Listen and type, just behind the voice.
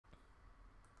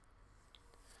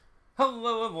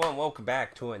Hello everyone, welcome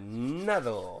back to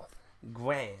another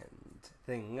grand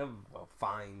thing of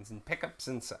finds and pickups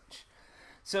and such.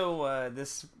 So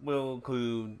this will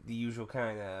include the usual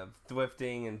kind of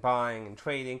thrifting and buying and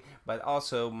trading, but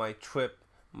also my trip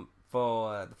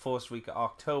for the first week of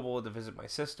October to visit my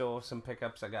sister. Some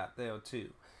pickups I got there too.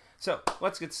 So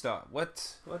let's get started.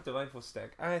 What delightful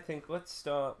stack. I think let's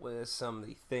start with some of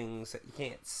the things that you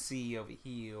can't see over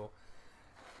here.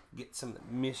 Get some of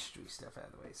the mystery stuff out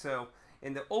of the way. So,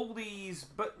 in the oldies,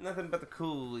 but nothing but the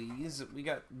coolies, we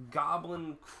got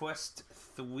Goblin Quest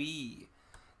 3.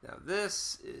 Now,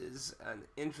 this is an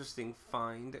interesting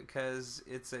find because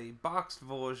it's a boxed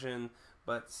version,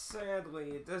 but sadly,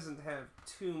 it doesn't have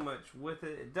too much with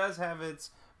it. It does have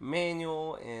its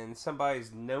manual and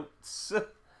somebody's notes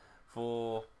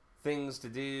for things to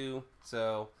do,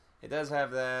 so it does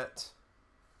have that.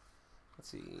 Let's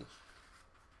see.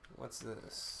 What's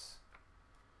this?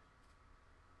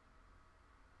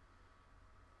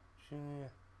 Yeah,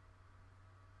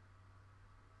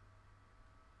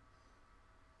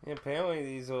 apparently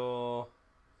these are...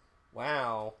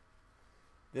 Wow.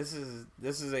 This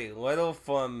is a letter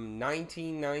from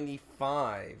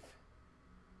 1995.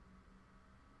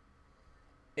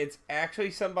 It's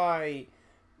actually somebody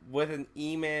with an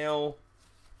email.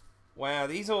 Wow,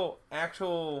 these are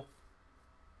actual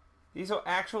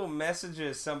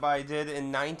messages somebody did in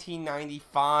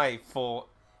 1995 for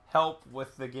help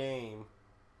with the game.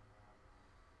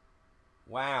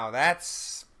 Wow,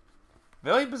 that's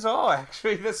very bizarre,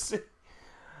 actually. But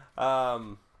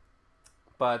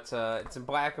it's in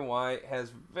black and white.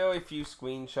 Has very few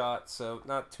screenshots, so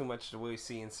not too much to really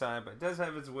see inside. But it does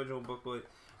have its original booklet,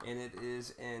 and it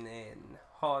is in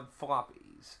hard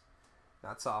floppies,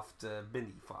 not soft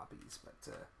bendy floppies, but.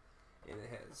 And it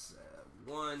has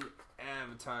one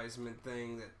advertisement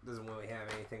thing that doesn't really have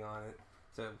anything on it.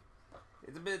 So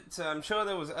it's a bit... I'm sure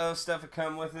there was other stuff that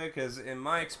come with it, because in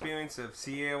my experience of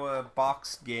Sierra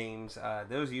boxed games,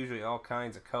 there's usually all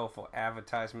kinds of colorful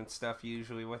advertisement stuff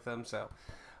usually with them. So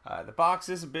the box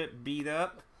is a bit beat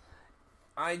up.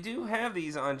 I do have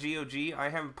these on GOG. I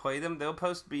haven't played them. They're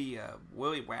supposed to be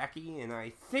really wacky, and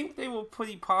I think they were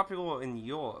pretty popular in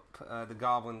Europe, the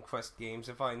Goblin Quest games,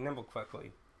 if I remember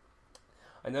correctly.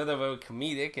 I know they're very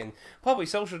comedic, and probably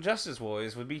social justice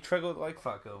warriors would be triggered like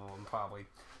fuck over them, probably.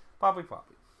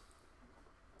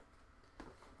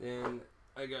 Then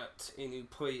I got a new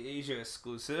Play Asia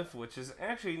exclusive, which is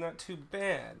actually not too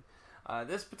bad.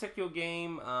 This particular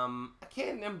game, I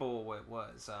can't remember what it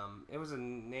was. It was a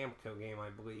Namco game, I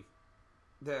believe,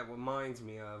 that reminds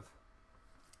me of.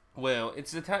 Well,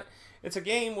 it's a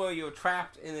game where you're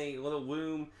trapped in a little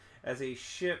room as a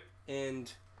ship,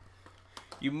 and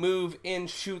you move and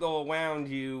shoot all around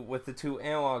you with the two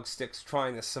analog sticks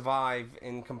trying to survive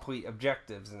and complete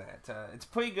objectives and that. It's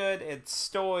pretty good. Its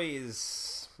story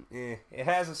is... It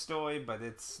has a story, but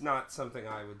it's not something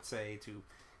I would say to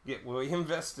get really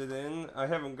invested in. I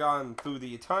haven't gone through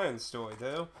the entire story,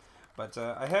 though. But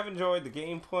I have enjoyed the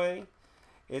gameplay.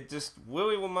 It just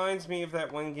really reminds me of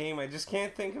that one game. I just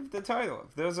can't think of the title.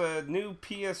 There's a new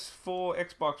PS4,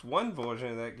 Xbox One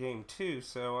version of that game, too.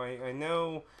 So I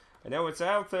know it's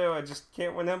out there. I just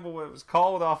can't remember what it was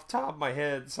called off the top of my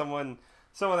head. Someone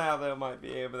out there might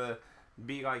be able to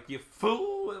be like, you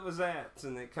fool, it was that.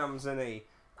 And it comes in a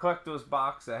collector's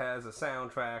box that has a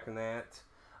soundtrack and that.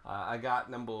 I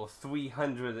got number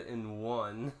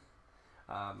 301.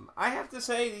 I have to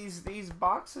say these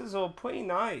boxes are pretty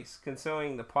nice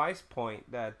considering the price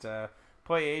point that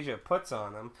Play Asia puts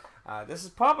on them. This is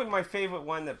probably my favorite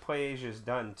one that Play Asia's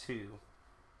done too.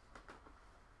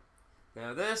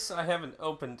 Now this I haven't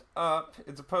opened up.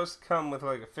 It's supposed to come with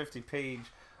like a 50-page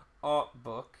art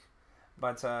book,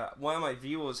 but one of my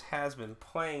viewers has been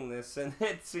playing this, and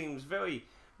it seems very,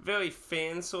 very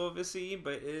fan servicey.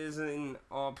 But it is an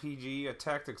RPG, a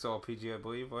tactics RPG, I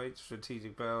believe, right?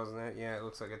 Strategic battles and that. Yeah, it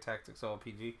looks like a tactics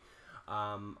RPG.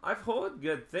 I've heard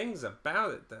good things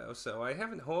about it though, so I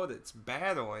haven't heard it's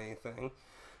bad or anything.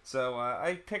 So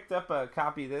I picked up a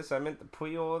copy of this. I meant to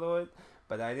pre-order it,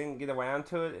 but I didn't get around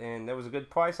to it, and there was a good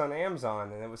price on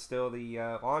Amazon, and it was still the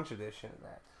launch edition of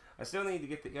that. I still need to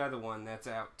get the other one that's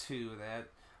out too. That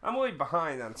I'm really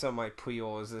behind on some of my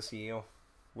pre-orders this year.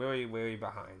 Very, very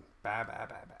behind.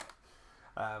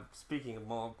 Speaking of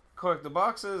more collector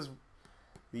boxes,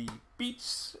 the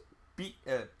Peach Beach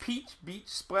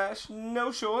Splash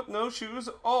No Short, No Shoes,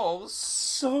 All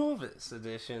Service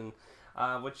Edition.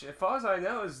 Which, as far as I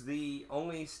know, is the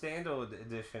only standard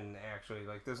edition, actually.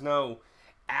 Like, there's no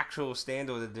actual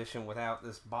standard edition without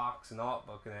this box and art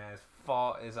book, and as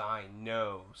far as I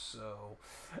know. So,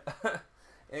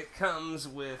 it comes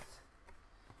with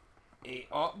a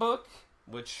art book,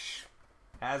 which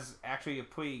has actually a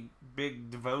pretty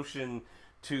big devotion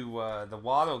to the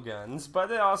water guns,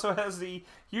 but it also has the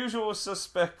usual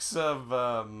suspects of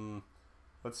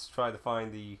let's try to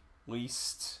find the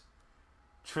least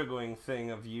triggering thing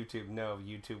of YouTube. No,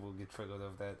 YouTube will get triggered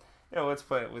of that. Let's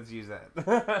use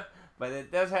that. But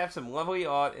it does have some lovely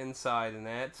art inside in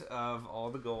that of all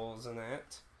the goals in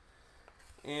that.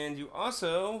 And you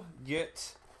also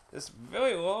get this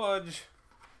very large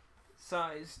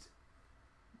sized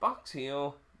box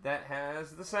here that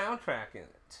has the soundtrack in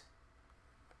it.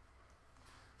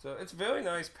 So it's very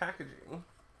nice packaging.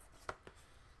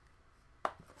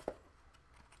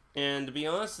 And to be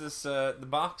honest, this the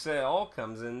box that it all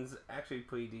comes in is actually a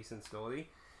pretty decent story.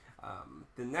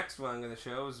 The next one I'm going to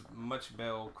show is much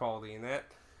better quality in that.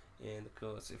 And of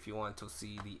course, if you want to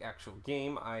see the actual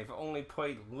game, I've only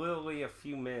played literally a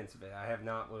few minutes of it. I have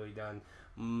not really done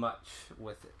much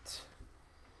with it.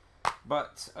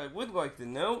 But I would like to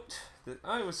note that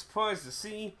I was surprised to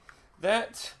see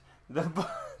that the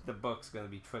book's going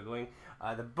to be triggering.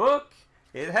 The book,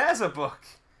 it has a book.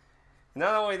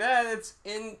 Not only that, it's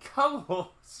in color.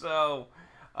 So,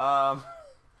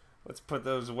 let's put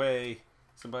those away.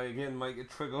 Somebody again might get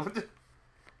triggered.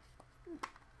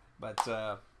 But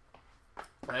I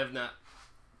have not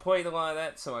played a lot of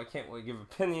that, so I can't really give an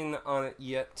opinion on it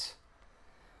yet.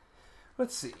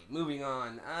 Let's see, moving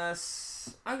on.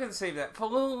 I'm going to save that for a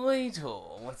little later.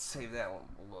 Let's save that one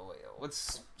for a little later.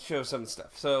 Let's show some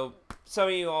stuff. So, some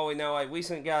of you already know I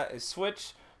recently got a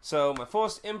Switch. So, my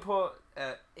first import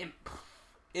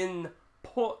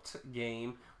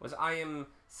game was I Am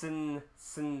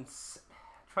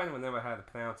trying to remember how to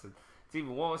pronounce it. It's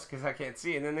even worse because I can't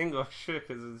see it in English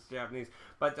because it's Japanese.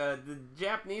 But the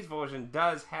Japanese version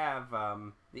does have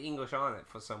the English on it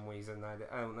for some reason. I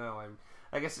don't know.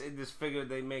 I guess it just figured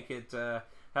they make it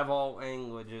have all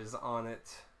languages on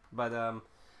it. But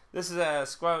this is a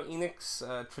Square Enix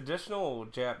traditional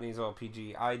Japanese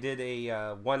RPG. I did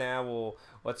a 1 hour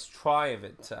let's try of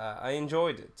it. I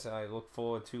enjoyed it. I look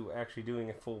forward to actually doing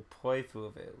a full playthrough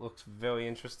of it. It looks very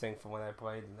interesting from what I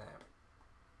played in that.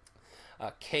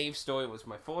 Cave Story was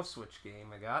my first Switch game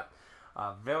I got.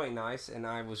 Very nice, and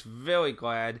I was very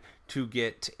glad to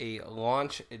get a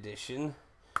launch edition,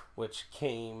 which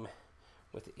came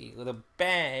with a little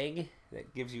bag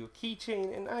that gives you a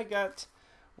keychain, and I got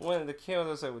one of the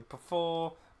characters I would prefer,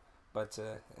 but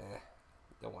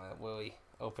don't want to really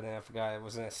open it. I forgot it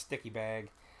was in a sticky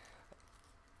bag.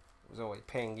 It was always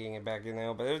pain getting it back in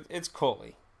there, but it's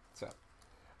coolly. So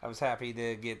I was happy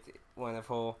to get one of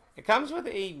her. It comes with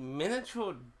a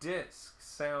miniature disc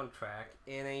soundtrack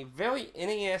and a very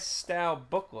NES style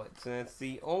booklet, and it's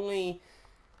the only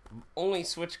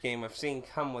Switch game I've seen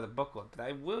come with a booklet. But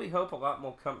I really hope a lot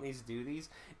more companies do these.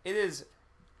 It is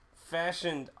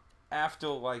fashioned after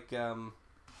like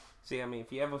see, I mean,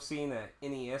 if you ever seen a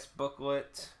NES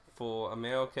booklet for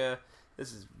America,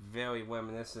 this is very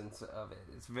reminiscent of it.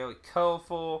 It's very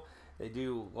colorful. They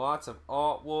do lots of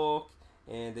artwork.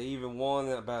 And they even warn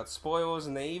about spoilers,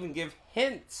 and they even give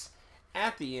hints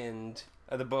at the end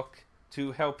of the book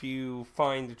to help you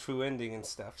find the true ending and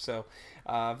stuff. So,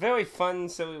 very fun,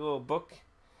 silly little book.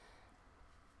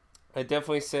 I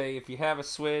definitely say if you have a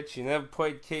Switch, you never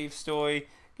played Cave Story,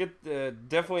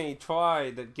 definitely try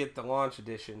to get the launch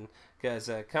edition, because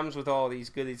it comes with all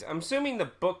these goodies. I'm assuming the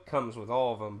book comes with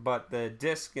all of them, but the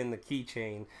disc and the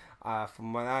keychain,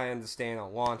 from what I understand, are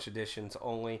launch editions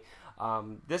only.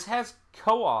 This has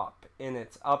co-op in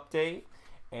its update,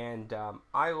 and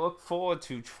I look forward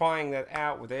to trying that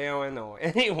out with Aaron or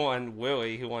anyone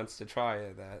really who wants to try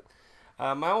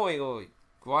that. My only little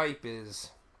gripe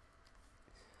is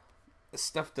the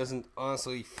stuff doesn't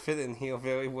honestly fit in here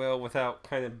very well without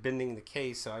kind of bending the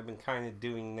case, so I've been kind of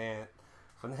doing that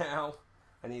for now.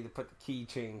 I need to put the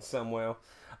keychain somewhere.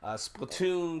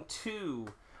 Splatoon 2.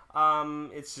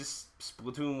 It's just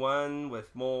Splatoon 1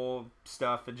 with more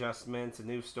stuff, adjustments, a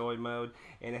new story mode,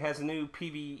 and it has a new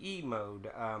PvE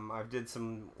mode. I did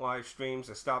some live streams.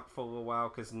 I stopped for a little while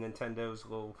because Nintendo's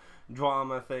little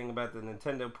drama thing about the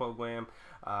Nintendo program.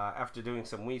 After doing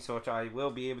some research, I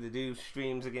will be able to do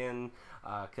streams again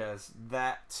because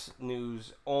that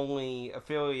news only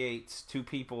affiliates to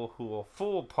people who are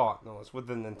full partners with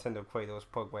the Nintendo Creators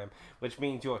program, which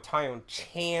means your entire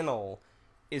channel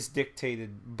is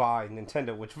dictated by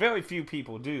Nintendo, which very few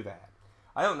people do that.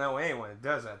 I don't know anyone that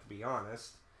does that, to be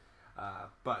honest.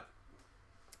 But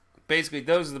basically,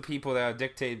 those are the people that are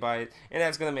dictated by it, and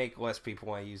that's going to make less people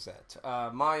want to use that.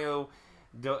 Mario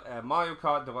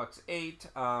Kart Deluxe 8.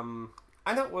 I'm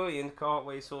not really into kart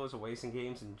racers or racing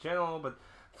games in general, but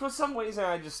for some reason,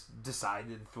 I just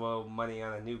decided to throw money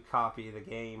on a new copy of the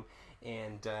game,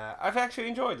 and I've actually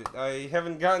enjoyed it. I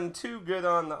haven't gotten too good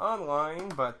on the online,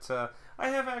 but I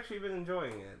have actually been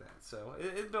enjoying it. So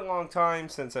it's been a long time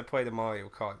since I played a Mario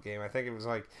Kart game. I think it was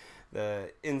like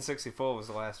the N64 was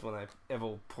the last one I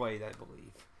ever played, I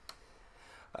believe.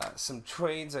 Some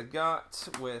trades I got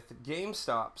with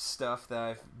GameStop stuff that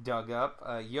I've dug up.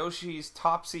 Yoshi's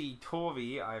Topsy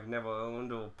Turvy, I've never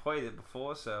owned or played it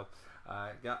before, so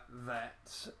I got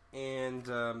that. And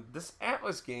this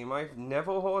Atlas game I've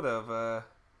never heard of,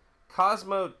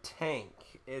 Cosmo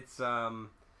Tank.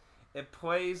 It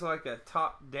plays like a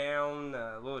top-down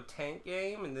little tank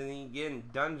game, and then you get in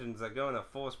dungeons that go in a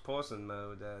first-person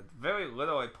mode. Very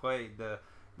little I played. The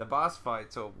boss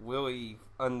fights are really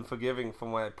unforgiving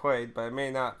from what I played, but I may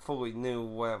not fully knew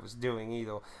what I was doing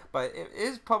either. But it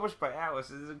is published by Atlas.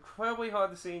 It is incredibly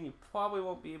hard to see, and you probably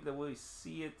won't be able to really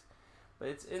see it. But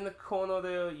it's in the corner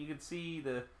there. You can see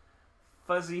the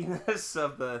fuzziness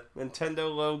of the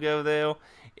Nintendo logo there.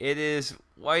 It is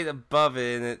right above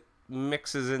it, and it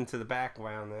mixes into the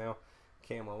background now.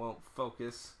 Camera won't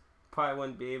focus. Probably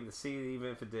wouldn't be able to see it even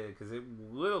if it did, because it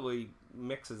literally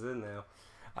mixes in now.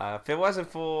 If it wasn't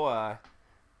for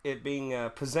it being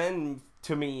presented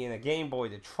to me in a Game Boy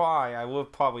to try, I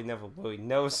would probably never really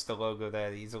noticed the logo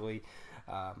that easily.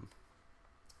 Yeah,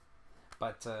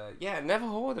 never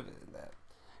heard of it in that.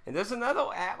 And there's another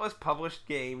Atlas published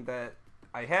game that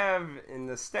I have in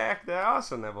the stack that I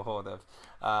also never heard of.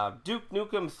 Duke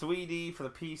Nukem 3D for the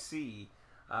PC.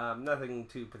 Nothing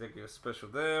too particular special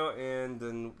there. And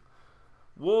then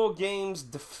War Games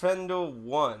Defender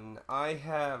 1. I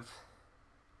have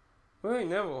really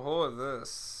never heard of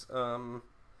this.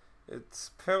 It's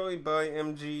apparently by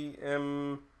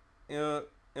MGM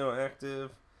Interactive.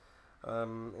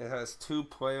 It has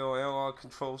 2-player analog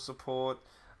control support.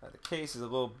 The case is a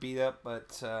little beat up,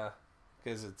 but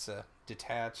because it's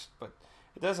detached, but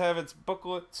it does have its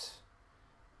booklet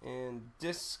and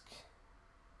disc.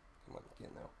 Come on,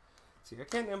 again now. See, I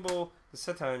can't remember.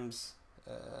 Sometimes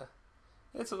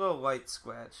it's a little light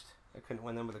scratched. I couldn't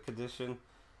remember the condition.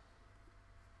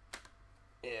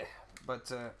 Yeah,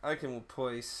 but I can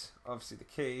replace obviously the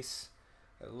case.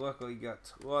 I luckily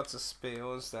got lots of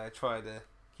spares that I try to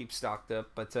keep stocked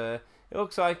up, but it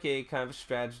looks like a kind of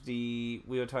strategy,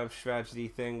 real-time strategy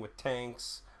thing with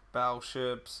tanks,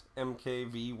 battleships,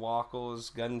 MKV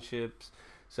walkers, gunships.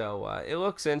 So it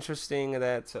looks interesting at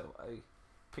that, so I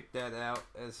picked that out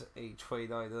as a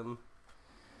trade item.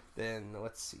 Then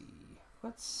let's see,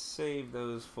 let's save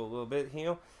those for a little bit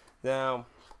here. Now,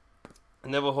 I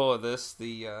never heard of this.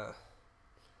 Not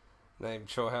even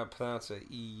sure how to pronounce it.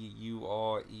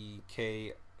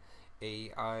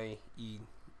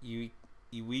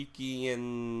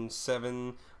 Eweekian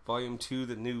 7 Volume 2,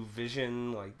 The New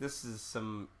Vision. Like, this is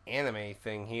some anime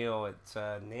thing here. It's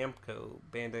Namco,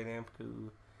 Bandai Namco.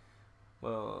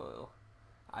 Well,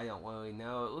 I don't really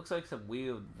know. It looks like some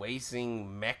weird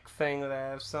racing mech thing that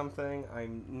has something.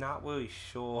 I'm not really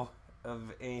sure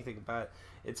of anything about it.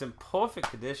 It's in perfect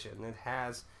condition. It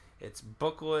has its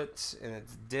booklet and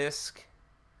its disc,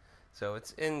 so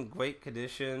it's in great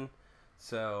condition.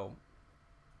 So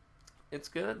it's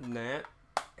good in that.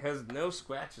 It has no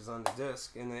scratches on the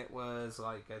disc, and it was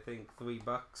like, I think,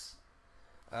 $3.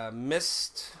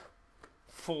 Myst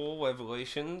Full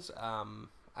Revelations.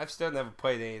 I've still never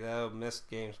played any of those Myst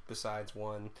games besides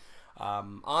one.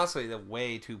 Honestly, they're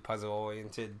way too puzzle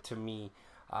oriented to me.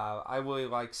 I really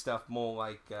like stuff more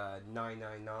like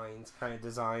 999's kind of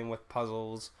design with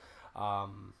puzzles.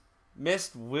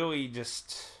 Myst really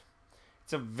just,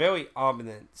 it's a very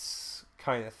ominous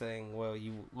kind of thing where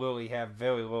you really have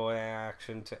very little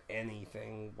interaction to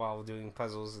anything while doing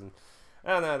puzzles, and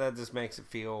I don't know, that just makes it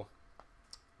feel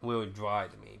really dry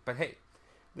to me. But hey,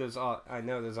 I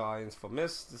know there's audience for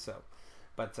Myst, so,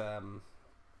 but I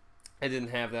didn't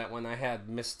have that one. I had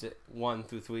Myst 1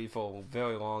 through 3 for a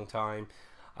very long time.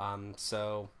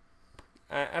 So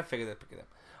I figured I'd pick it up.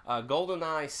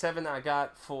 GoldenEye 7 I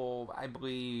got for, I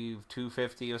believe,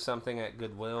 $2.50 or something at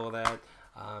Goodwill. That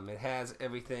it has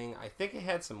everything. I think it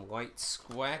had some light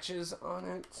scratches on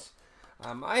it.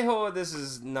 I heard this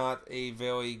is not a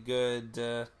very good.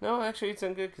 No, actually, it's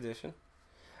in good condition.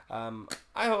 I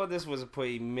heard this was a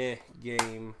pretty meh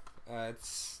game.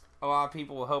 It's a lot of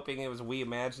people were hoping it was a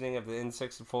reimagining of the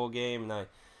N64 game, and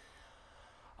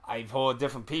I've heard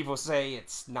different people say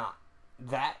it's not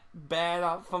that bad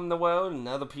out from the world, and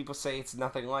other people say it's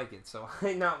nothing like it. So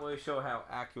I'm not really sure how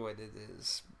accurate it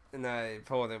is. and I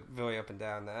pulled it really up and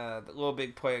down. The Little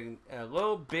Big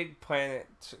Planet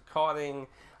carding.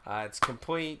 It's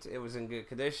complete. It was in good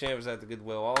condition. It was at the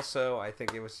Goodwill also. I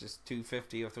think it was just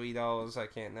 $2.50 or $3. I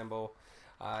can't remember.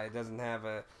 It doesn't have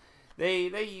a.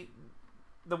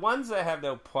 The ones that have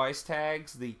no price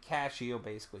tags, the cashier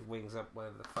basically wings up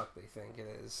whatever the fuck they think it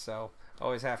is. So I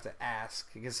always have to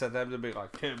ask because sometimes they'll be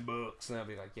like $10, and I'll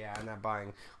be like, yeah, I'm not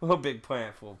buying Little Big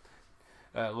Planet for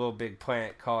Little Big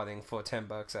Planet carding for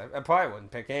 $10. I probably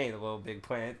wouldn't pick any of the Little Big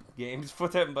Planet games for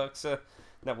 $10.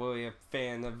 Not really a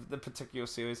fan of the particular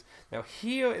series. Now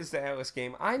here is the Atlas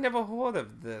game. I never heard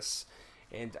of this.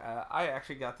 And I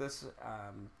actually got this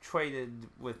traded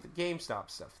with the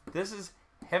GameStop stuff. This is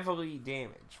heavily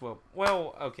damaged.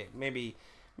 Well, okay, maybe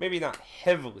not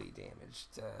heavily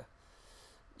damaged.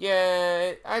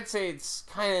 Yeah, I'd say it's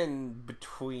kind of in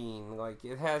between. Like,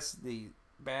 it has the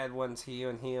bad ones here,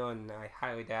 and I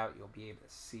highly doubt you'll be able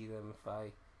to see them if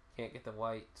I can't get the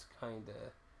light kind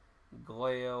of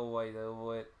glare right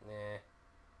over it.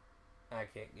 Nah, I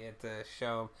can't get to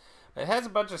show them. It has a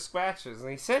bunch of scratches,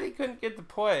 and he said he couldn't get to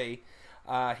play.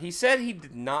 He said he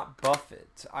did not buff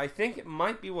it. I think it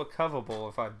might be recoverable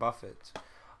if I buff it.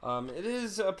 It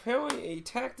is apparently a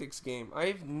tactics game.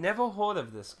 I've never heard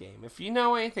of this game. If you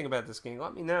know anything about this game,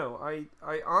 let me know.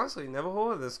 I honestly never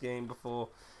heard of this game before.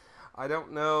 I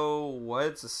don't know what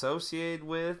it's associated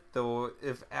with, or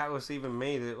if Atlas even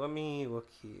made it. Let me look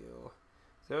here.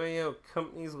 Is there any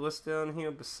companies listed on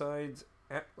here besides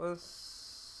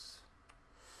Atlas?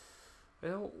 I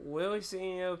don't really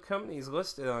see any companies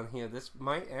listed on here. This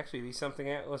might actually be something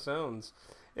Atlas owns.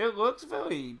 It looks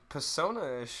very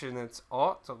Persona-ish in its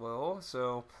art a little,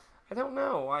 so I don't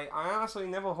know. I honestly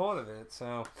never heard of it,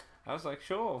 so I was like,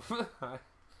 sure,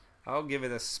 I'll give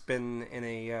it a spin in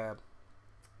a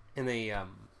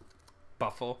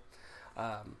buffle.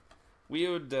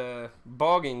 Weird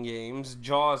bargain games.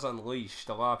 Jaws Unleashed.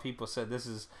 A lot of people said this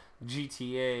is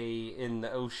GTA in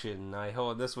the ocean. I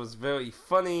heard this was very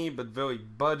funny, but very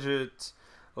budget.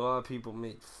 A lot of people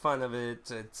made fun of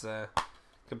it. It's a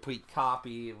complete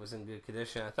copy. It was in good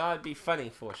condition. I thought it'd be funny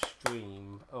for a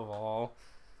stream overall.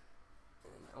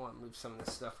 And I want to move some of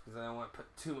this stuff because I don't want to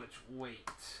put too much weight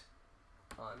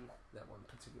on that one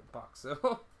particular box.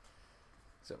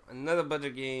 So another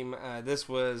budget game. This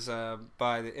was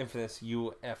by the infamous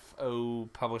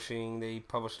UFO Publishing. They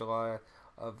published a lot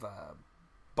of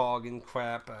bargain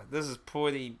crap. This is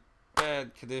pretty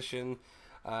bad condition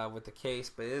with the case,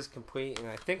 but it is complete, and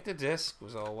I think the disc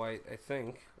was all white. I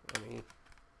think. I mean,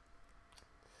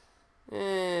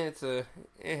 it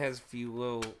has a few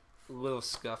little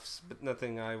scuffs, but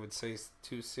nothing I would say is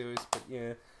too serious. But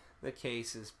yeah, the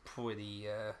case is pretty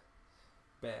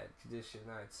bad condition,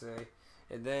 I'd say.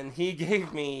 And then he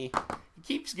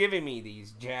keeps giving me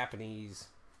these Japanese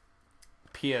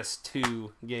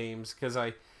PS2 games, because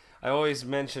I always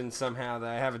mention somehow that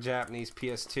I have a Japanese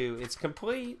PS2. It's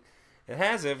complete, it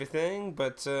has everything,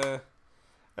 but I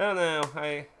don't know.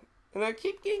 I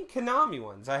keep getting Konami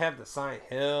ones. I have the Silent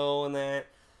Hill and that.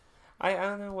 I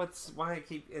don't know why I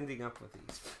keep ending up with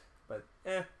these, but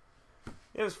it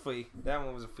was free. That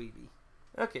one was a freebie.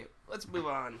 Okay, let's move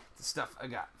on to stuff I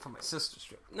got from my sister's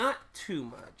trip. Not too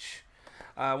much.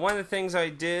 One of the things I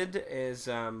did is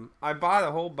I bought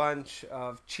a whole bunch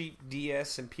of cheap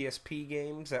DS and PSP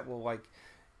games that were like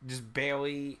just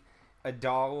barely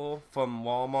 $1 from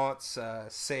Walmart's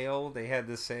sale. They had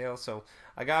this sale, so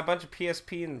I got a bunch of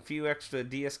PSP and a few extra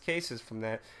DS cases from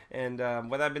that. And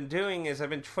what I've been doing is I've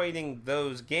been trading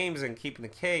those games and keeping the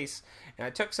case. And I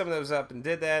took some of those up and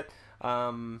did that.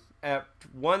 At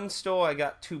one store I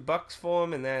got $2 for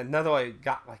them, and then another I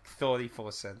got like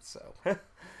 34 cents. So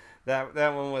that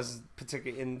one was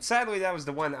particularly, and sadly that was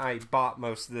the one I bought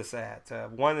most of this at.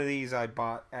 One of these I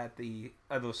bought at the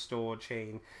other store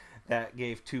chain that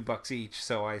gave $2 each,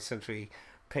 so I essentially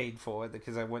paid for it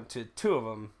because I went to two of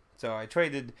them. So I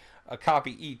traded a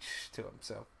copy each to them.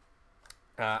 So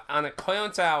on a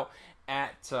clearance out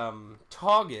at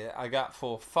Target, I got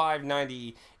for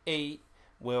 $5.98.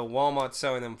 Well, Walmart's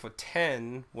selling them for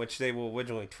 $10, which they were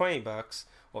originally $20,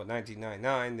 or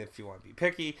 $19.99 if you want to be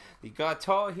picky. The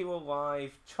Guitar Hero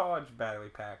Live Charge Battery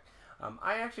Pack.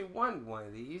 I actually won one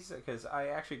of these because I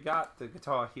actually got the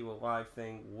Guitar Hero Live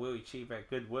thing really cheap at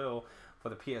Goodwill for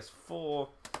the PS4.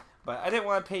 But I didn't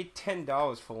want to pay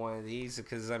 $10 for one of these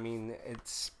because, I mean,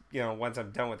 it's, you know, once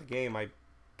I'm done with the game, I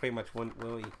pretty much wouldn't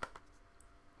really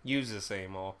use this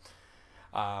anymore.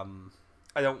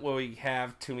 I don't really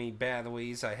have too many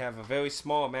batteries. I have a very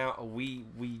small amount of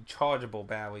rechargeable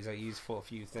batteries I use for a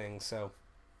few things. So,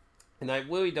 and I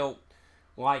really don't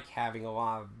like having a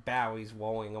lot of batteries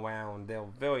rolling around. They're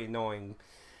very annoying.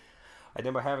 I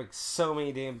remember having so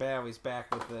many damn batteries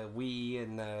back with the Wii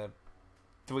and the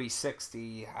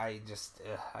 360. I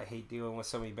hate dealing with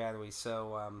so many batteries.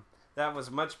 So that was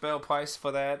a much better price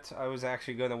for that. I was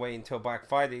actually going to wait until Black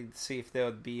Friday to see if there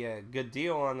would be a good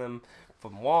deal on them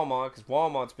from Walmart, because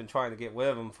Walmart's been trying to get rid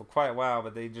of them for quite a while,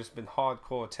 but they've just been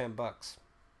hardcore $10.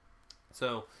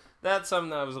 So that's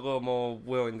something I was a little more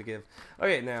willing to give.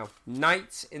 Okay, now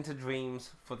Nights into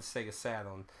Dreams for the Sega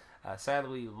Saturn.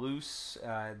 Sadly loose.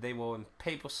 They were in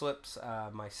paper slips.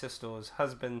 My sister's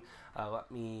husband let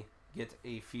me get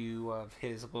a few of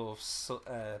his little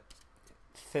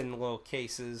thin little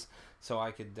cases so I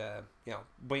could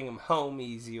bring them home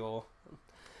easier.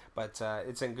 But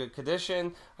it's in good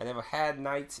condition. I never had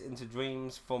Nights into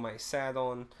Dreams for my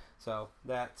Saturn, so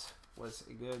that was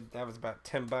good. That was about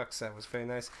 $10. That was very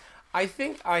nice. I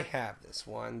think I have this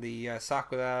one, the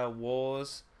Sakura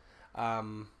Wars.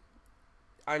 I'm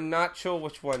not sure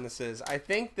which one this is. I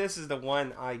think this is the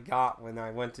one I got when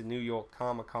I went to New York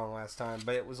Comic Con last time,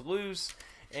 but it was loose,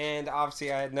 and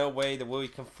obviously I had no way to really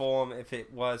confirm if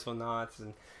it was or not,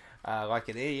 and like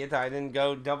an idiot, I didn't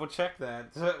go double check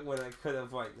that when I could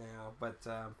have right now. But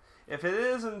if it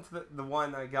isn't the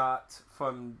one I got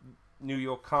from New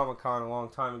York Comic Con a long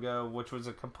time ago, which was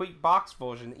a complete box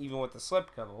version, even with the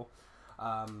slipcover,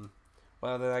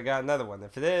 well, then I got another one.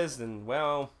 If it is, then,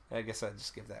 well, I guess I'd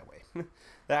just give that away.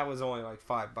 That was only like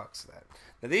 $5 for that.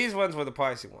 Now, these ones were the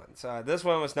pricey ones. This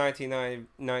one was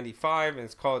 $19.95, and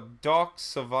it's called Dark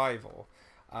Survival.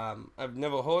 I've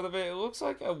never heard of it. It looks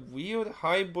like a weird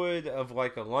hybrid of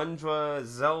like Alundra,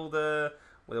 Zelda,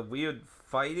 with a weird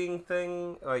fighting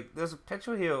thing. Like, there's a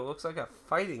picture here. It looks like a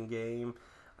fighting game.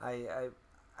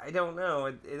 I don't know.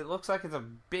 It looks like it's a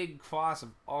big cross of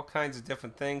all kinds of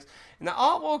different things. And the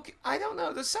artwork, I don't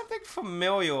know. There's something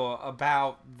familiar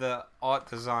about the art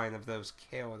design of those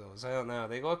characters. I don't know.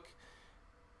 They look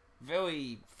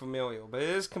very familiar. But it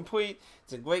is complete.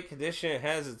 It's in great condition. It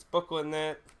has its booklet in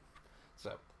it.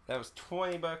 So, that was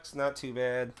 $20. Not too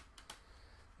bad.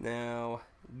 Now,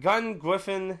 Gun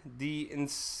Griffin, the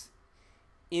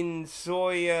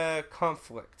Insoya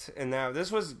Conflict. And now,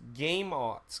 this was Game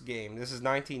Arts game. This is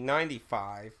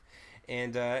 1995.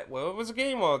 And, well, it was a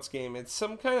Game Arts game. It's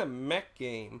some kind of mech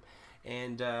game.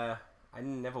 And, I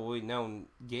never really known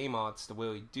Game Arts to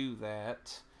really do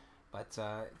that. But,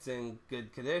 it's in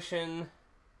good condition.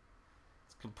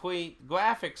 It's complete.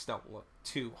 Graphics don't look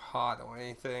too hot or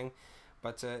anything.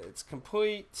 But, it's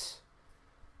complete.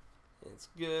 It's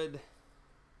good.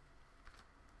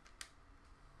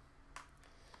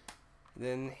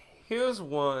 Then here's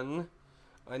one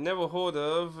I never heard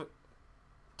of.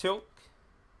 Tilk.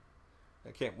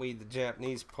 I can't read the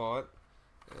Japanese part.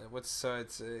 What's the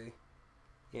side say?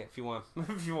 Yeah, if you want,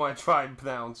 if you want to try and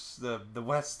pronounce the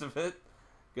rest of it,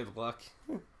 good luck.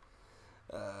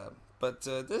 But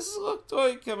this looked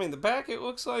like, I mean, the back, it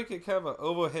looks like a kind of an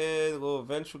overhead, little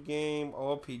adventure game,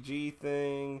 RPG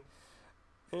thing.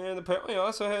 And apparently it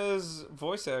also has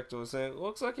voice actors. And it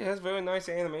looks like it has very nice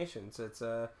animations. It's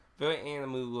very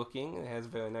anime looking. It has a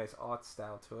very nice art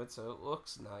style to it, so it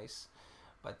looks nice.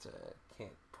 But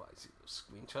can't probably see those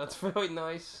screenshots. Very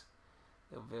nice.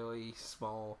 They're very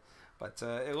small. But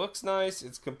it looks nice.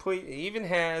 It's complete. It even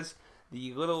has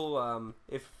the little,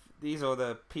 if these are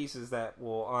the pieces that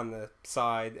were on the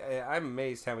side. I'm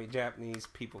amazed how many Japanese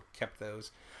people kept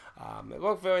those. It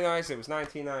looked very nice. It was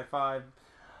 $19.95.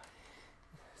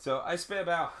 So I spent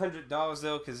about $100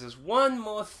 though, because there's one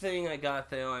more thing I got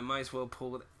there. I might as well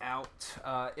pull it out.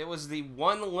 It was the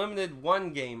one limited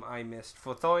one game I missed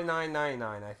for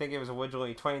 $39.99. I think it was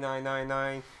originally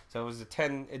 $29.99, so it was the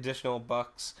 10 additional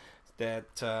bucks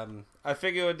that I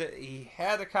figured he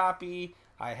had a copy.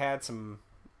 I had some,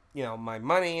 my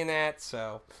money in that,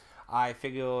 so I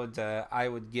figured I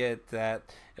would get that.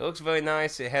 It looks very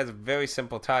nice. It has a very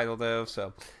simple title though,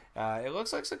 so it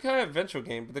looks like some kind of adventure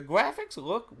game, but the graphics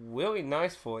look really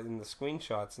nice for it in the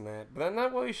screenshots and that. But I'm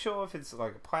not really sure if it's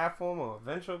like a platform or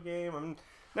adventure game. I'm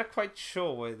not quite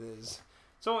sure what it is.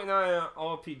 It's only not an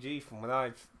RPG from what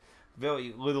I've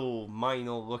very little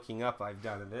minor looking up I've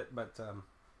done of it. But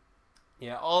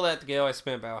yeah, all that together, I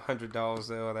spent about $100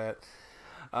 there on that.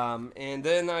 And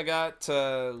then I got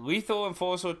Lethal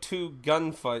Enforcer 2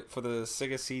 Gunfight for the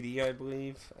Sega CD, I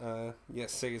believe.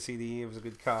 Yes, Sega CD. It was a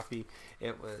good copy.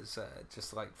 It was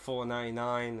just like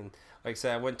 $4.99, and like I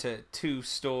said, I went to 2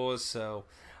 stores, so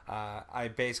I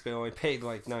basically only paid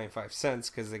like 95 cents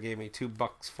because they gave me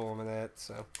 $2 for them and that.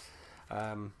 So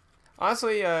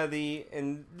honestly,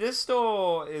 and this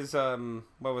store is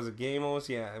what was it, Gamers?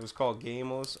 Yeah, it was called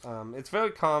Gamers. It's very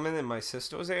common in my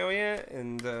sister's area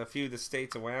and a few of the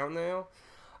states around now.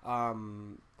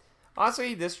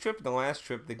 Honestly, this trip and the last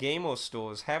trip, the Game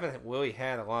stores haven't really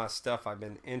had a lot of stuff I've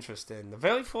been interested in. The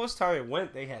very first time I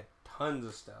went, they had tons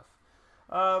of stuff.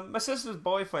 My sister's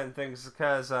boyfriend thinks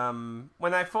because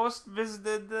when I first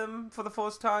visited them for the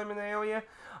first time in the area,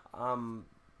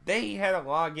 they had a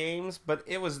lot of games, but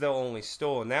it was their only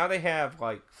store. Now they have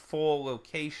like 4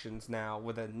 locations now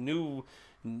with a new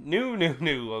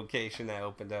location that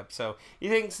opened up. So he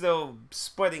thinks they're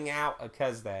spreading out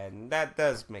because of that, and that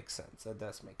does make sense. That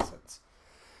does make sense.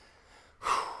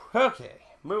 Okay,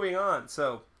 moving on.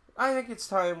 So I think it's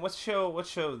time. Let's show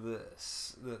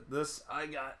this. This I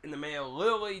got in the mail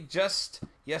literally just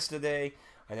yesterday.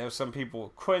 I know some people will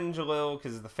cringe a little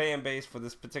because of the fan base for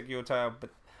this particular title,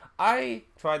 but I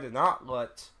try to not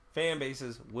let fan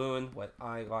bases ruin what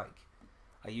I like.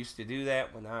 I used to do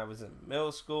that when I was in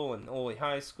middle school and early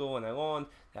high school, and I learned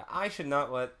that I should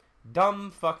not let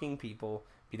dumb fucking people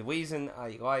be the reason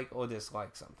I like or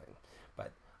dislike something.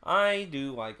 But I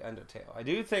do like Undertale. I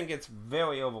do think it's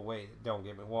very overrated, don't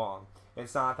get me wrong.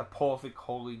 It's not the perfect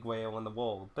holy grail in the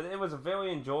world, but it was a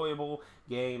very enjoyable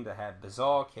game that had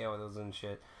bizarre characters and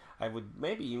shit. I would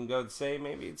maybe even go to say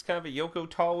maybe it's kind of a Yoko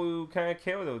Taro kind of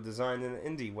character design in an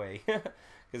indie way.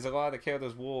 Because a lot of the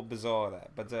characters were bizarre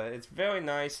that. But it's very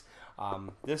nice.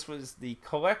 This was the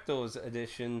collector's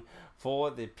edition for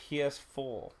the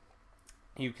PS4.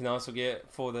 You can also get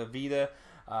for the Vita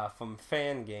from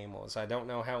Fan Gamers. I don't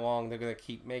know how long they're going to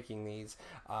keep making these.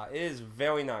 It is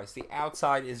very nice. The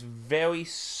outside is very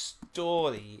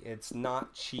sturdy. It's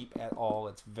not cheap at all.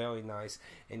 It's very nice.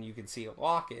 And you can see a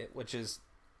locket, which is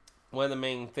one of the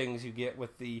main things you get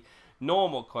with the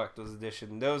normal collector's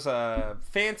edition. There's a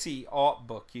fancy art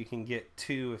book you can get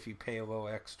too if you pay a little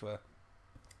extra.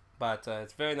 But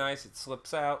it's very nice. It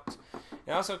slips out.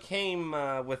 It also came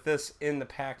with this in the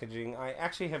packaging. I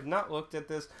actually have not looked at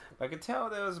this, but I could tell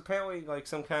there was apparently like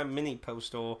some kind of mini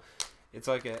poster. It's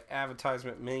like an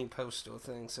advertisement mini poster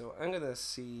thing. So I'm going to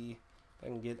see if I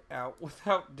can get out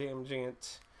without damaging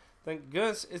it. Thank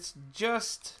goodness it's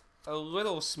just a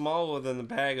little smaller than the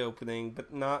bag opening,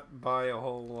 but not by a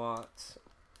whole lot.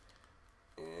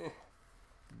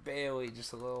 Barely,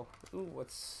 just a little. Ooh,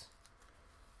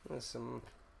 there's some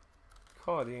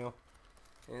cardio.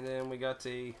 And then we got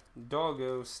a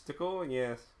doggo sticker.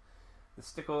 Yes, the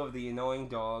sticker of the annoying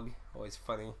dog. Always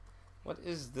funny. What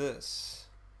is this?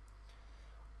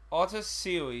 Artist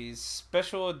Series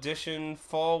Special Edition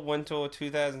Fall Winter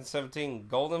 2017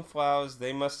 Golden Flowers.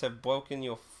 They must have broken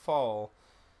your fall.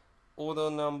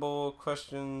 Order number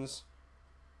questions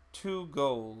 2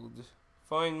 gold.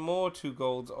 Find more 2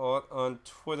 gold art on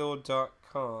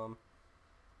twitter.com.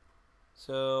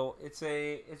 So it's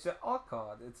an art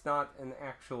card. It's not an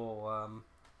actual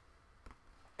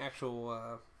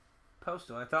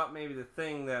poster. I thought maybe the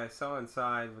thing that I saw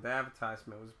inside with the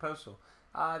advertisement was a poster.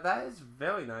 That is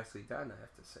very nicely done, I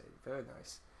have to say. Very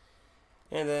nice.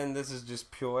 And then this is just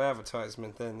pure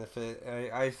advertisement. Then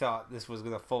I thought this was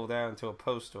gonna fold down to a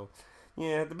poster.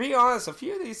 Yeah, to be honest, a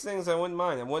few of these things I wouldn't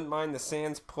mind. I wouldn't mind the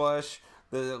Sans plush,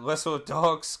 the Lesser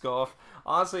Dog scarf.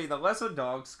 Honestly, the Lesser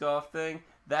Dog scarf thing,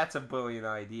 that's a brilliant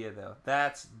idea though.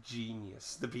 That's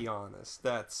genius, to be honest.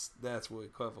 That's really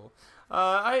clever.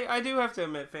 I do have to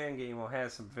admit, Fangamer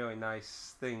has some very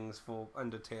nice things for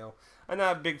Undertale. I'm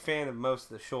not a big fan of most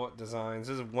of the short designs.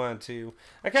 There's one or two.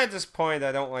 I kind of disappointed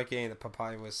I don't like any of the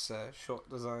Papyrus short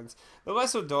designs. The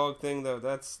Lesser Dog thing though,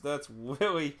 that's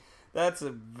a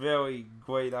very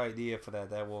great idea for that.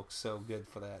 That works so good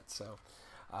for that. So,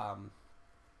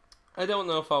 I don't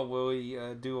know if I'll really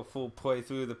do a full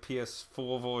playthrough of the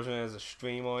PS4 version as a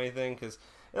stream or anything, because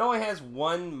it only has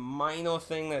one minor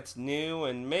thing that's new,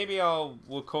 and maybe I'll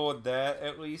record that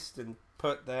at least and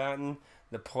put that in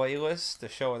the playlist to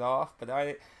show it off. But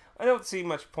I don't see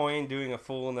much point in doing a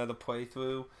full another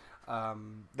playthrough.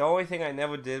 The only thing I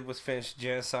never did was finish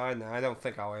Genocide, and I don't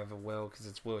think I'll ever will, because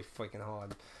it's really freaking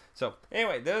hard. So,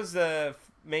 anyway, there's the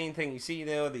main thing you see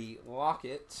there, the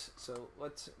locket. So,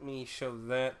 let me show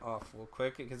that off real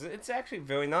quick, because it's actually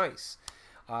very nice.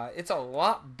 It's a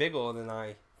lot bigger than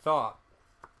I thought.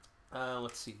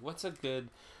 Let's see, what's a good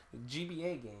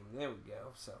GBA game? There we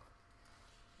go. So,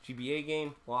 GBA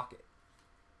game, locket.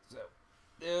 So,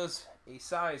 there's a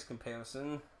size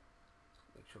comparison.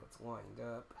 Make sure it's lined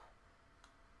up.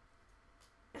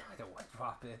 I don't want to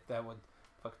drop it. That would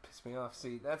fucking piss me off.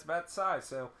 See, that's about the size.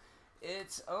 So,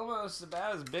 it's almost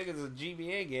about as big as a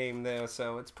GBA game there.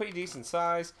 So, it's pretty decent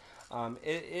size.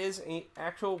 It is an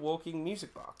actual working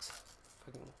music box.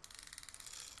 Fucking.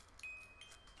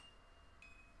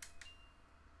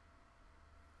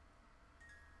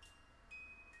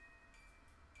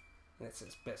 And it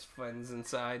says best friends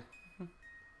inside.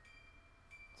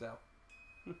 So,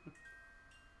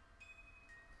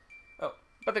 Oh,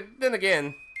 but then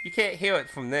again, you can't hear it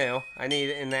from there. I need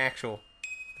it in the actual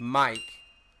mic.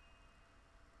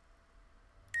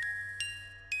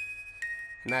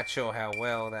 I'm not sure how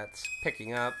well that's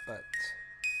picking up, but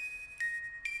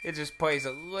it just plays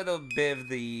a little bit of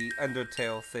the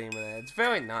Undertale theme of that. It's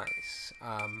very nice.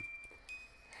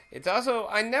 It's also,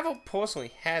 I never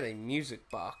personally had a music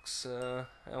box. I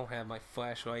don't have my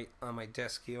flashlight on my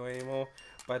desk here anymore.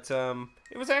 But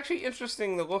it was actually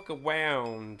interesting to look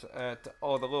around at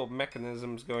all the little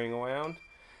mechanisms going around.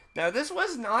 Now, this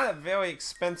was not a very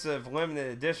expensive limited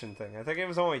edition thing. I think it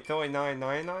was only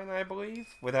 $39.99, I believe,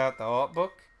 without the art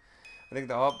book. I think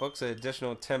the art book's an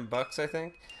additional $10, I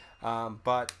think.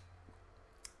 But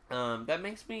that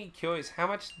makes me curious how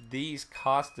much these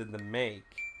costed to make.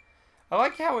 I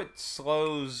like how it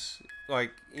slows,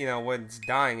 like, you know, when it's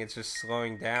dying, it's just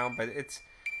slowing down. But it's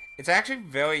actually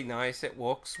very nice. It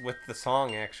works with the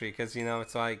song, actually, because, you know,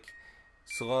 it's like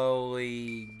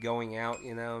slowly going out,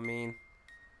 you know what I mean?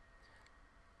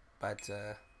 But,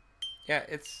 yeah,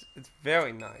 it's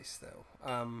very nice, though.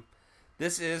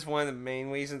 This is one of the main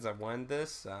reasons I wanted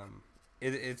this.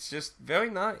 It's just very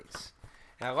nice.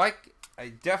 And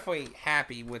I'm definitely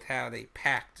happy with how they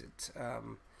packed it.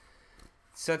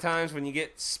 Sometimes when you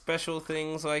get special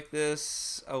things like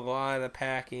this, a lot of the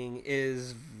packing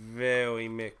is very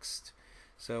mixed.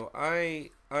 So I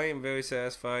am very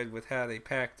satisfied with how they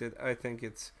packed it. I think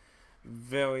it's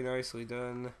very nicely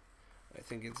done. I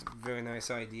think it's a very nice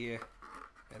idea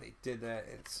how they did that.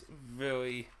 It's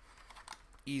very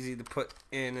easy to put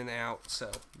in and out. So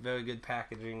very good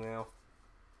packaging now.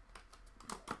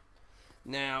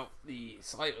 Now the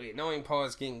slightly annoying part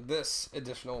is getting this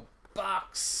additional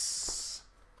box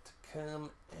come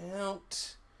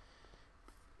out.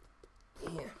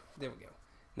 Yeah, there we go.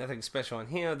 Nothing special on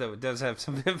here, though it does have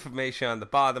some information on the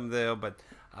bottom there, but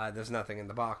there's nothing in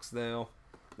the box there.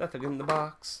 Nothing in the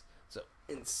box. So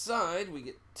inside we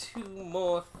get two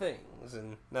more things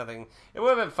and nothing. It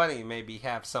would have been funny to maybe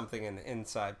have something in the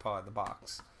inside part of the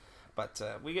box. But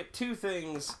we get two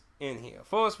things in here.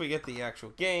 First, we get the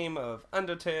actual game of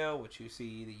Undertale, which you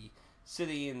see the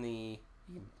city in the...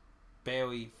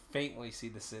 barely faintly see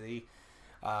the city.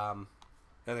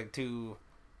 Nothing too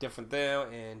different there,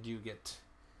 and you get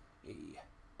a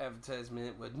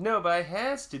advertisement with nobody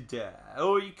has to die,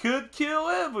 or you could kill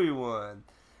everyone.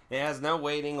 It has no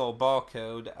waiting or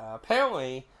barcode.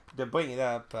 Apparently, to bring it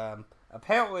up, the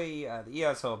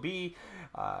ESRB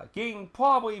getting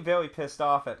probably very pissed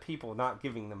off at people not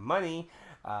giving them money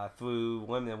through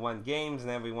limited one games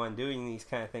and everyone doing these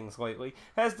kind of things lately,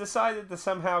 has decided to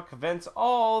somehow convince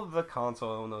all the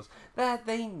console owners that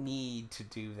they need to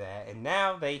do that, and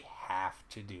now they have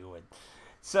to do it.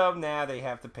 So now they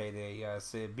have to pay the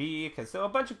ESRB because they're a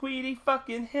bunch of greedy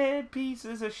fucking head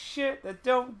pieces of shit that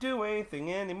don't do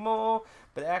anything anymore,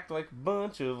 but act like a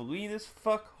bunch of elitist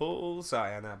fuckholes.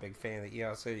 Sorry, I'm not a big fan of the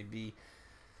ESRB.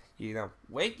 You know,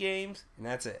 wait games, and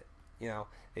that's it. You know,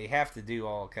 they have to do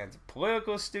all kinds of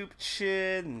political stupid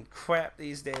shit and crap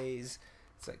these days.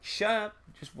 It's like, shut up,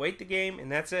 just wait the game,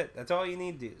 and that's it. That's all you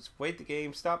need to do is wait the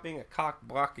game, stop being a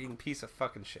cock-blocking piece of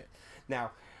fucking shit.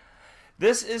 Now,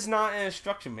 this is not an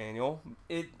instruction manual.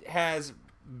 It has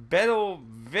better,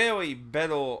 very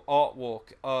better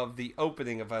artwork of the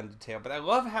opening of Undertale. But I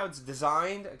love how it's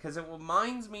designed because it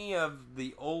reminds me of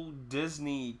the old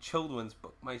Disney children's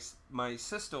book. My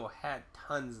sister had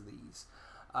tons of these.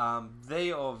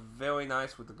 They are very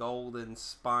nice with the golden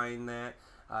spine there.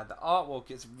 The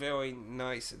artwork is very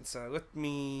nice inside.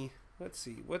 Let's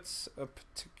see, what's a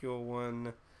particular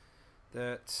one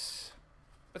that...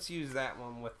 Let's use that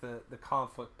one with the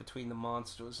conflict between the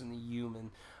monsters and the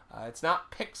human. It's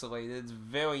not pixelated, it's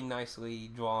very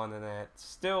nicely drawn in that.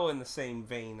 Still in the same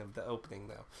vein of the opening,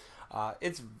 though.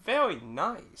 It's very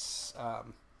nice.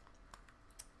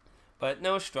 But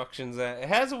no instructions. It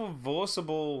has a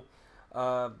reversible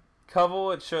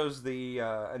cover. It shows the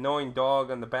annoying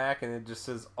dog on the back, and it just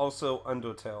says also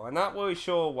Undertale. I'm not really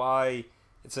sure why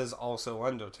it says also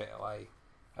Undertale.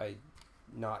 I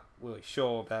not really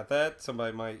sure about that.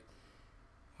 Somebody might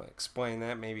explain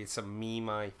that. Maybe it's some meme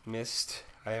I missed.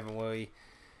 I haven't really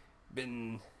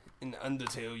been in the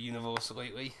Undertale universe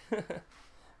lately.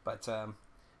 But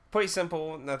pretty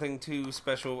simple, nothing too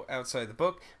special outside the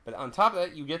book. But on top of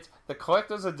that, you get the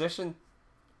collector's edition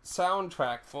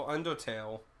soundtrack for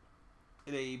Undertale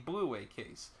in a Blu-ray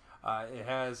case. It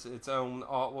has its own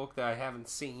artwork that I haven't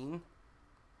seen.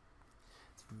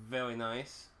 It's very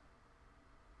nice.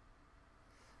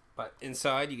 But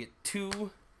inside you get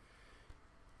two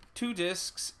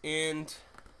discs and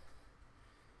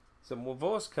some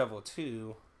reverse cover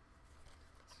too.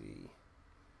 Let's see.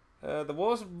 The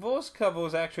voice cover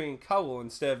was actually in color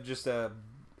instead of just a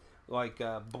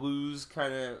blues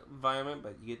kind of environment,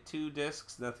 but you get 2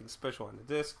 discs, nothing special on the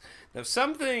disc. Now,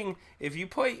 if you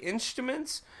play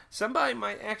instruments, somebody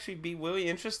might actually be really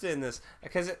interested in this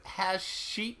because it has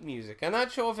sheet music. I'm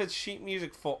not sure if it's sheet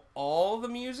music for all the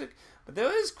music, but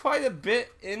there is quite a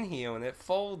bit in here, and it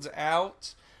folds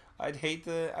out. I think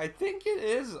it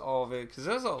is all of it because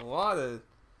there's a lot of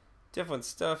different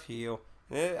stuff here.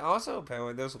 And it also,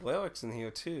 apparently, there's lyrics in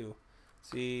here too.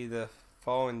 See the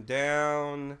falling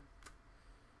down.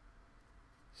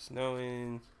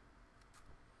 Snowing.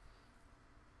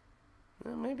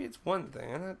 Well, maybe it's one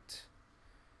thing. I'm not.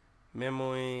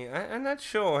 Memory. I'm not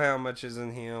sure how much is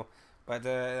in here, but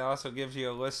it also gives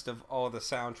you a list of all the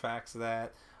soundtracks of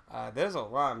that. There's a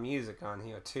lot of music on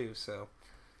here too, so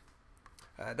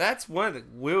that's one of the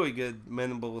really good,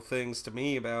 memorable things to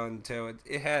me about Undertale.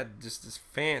 It had just this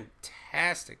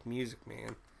fantastic music,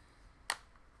 man.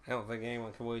 I don't think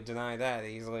anyone can really deny that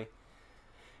easily.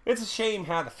 It's a shame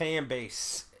how the fan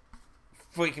base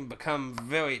freaking become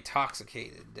very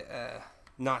intoxicated.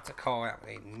 Not to call out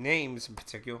any names in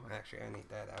particular. Actually, I need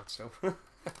that out, so.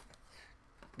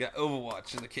 Got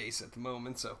Overwatch in the case at the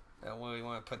moment, so I don't really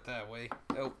want to put that away.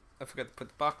 Oh, I forgot to put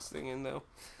the box thing in, though.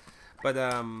 But,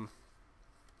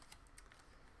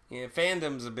 yeah,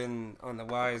 fandoms have been on the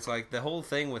rise. Like, the whole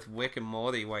thing with Rick and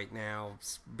Morty right now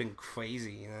has been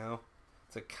crazy, you know?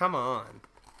 It's like, come on.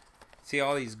 See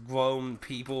all these grown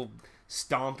people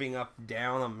stomping up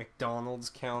down on McDonald's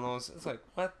counters. It's like,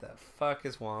 what the fuck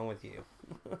is wrong with you?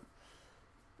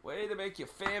 Way to make your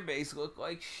fan base look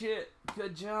like shit.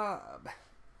 Good job.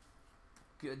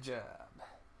 Good job.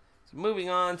 So moving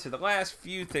on to the last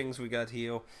few things we got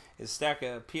here is stack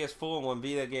a PS4 and 1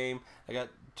 Vita game. I got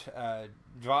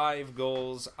Drive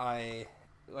Goals. It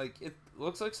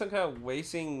looks like some kind of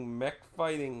racing mech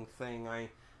fighting thing.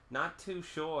 Not too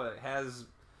sure. It has,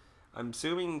 I'm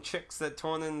assuming, chicks that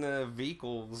turn into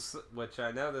vehicles, which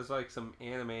I know there's like some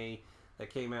anime that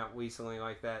came out recently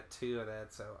like that too of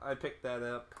that, so I picked that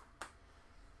up.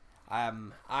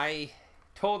 I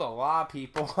told a lot of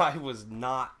people I was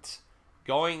not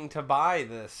going to buy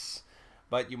this,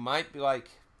 but you might be like,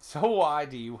 so why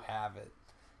do you have it?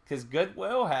 Because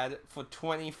Goodwill had it for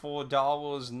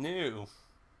 $24 new.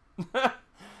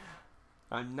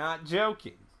 I'm not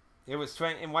joking. It was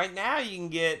 20, and right now you can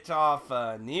get off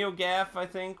NeoGaf, I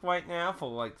think, right now for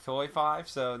like 35.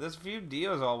 So there's a few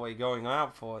deals already going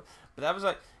out for it. But I was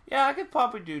like, yeah, I could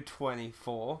probably do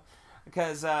 24.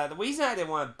 Because the reason I didn't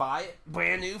want to buy it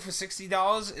brand new for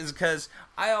 $60 is because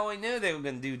I already knew they were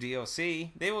going to do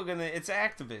DLC. It's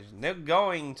Activision. They're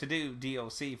going to do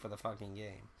DLC for the fucking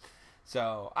game.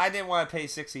 So I didn't want to pay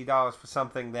 $60 for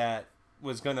something that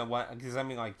was going to, because I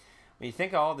mean, like, when you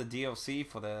think of all the DLC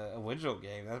for the original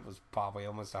game, that was probably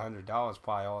almost $100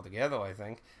 probably altogether, I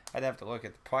think. I'd have to look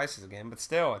at the prices again, but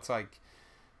still, it's like,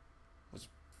 it was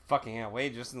fucking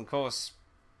outrageous. And of course,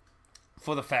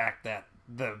 for the fact that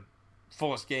the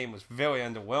first game was very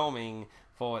underwhelming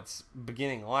for its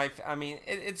beginning life, I mean,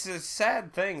 it's a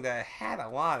sad thing that it had a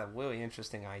lot of really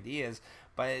interesting ideas,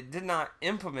 but it did not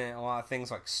implement a lot of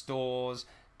things like stores,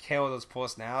 characters'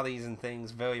 personalities and things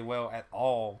very well at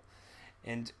all.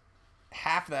 And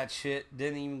half of that shit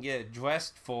didn't even get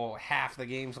addressed for half the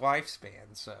game's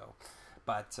lifespan. So,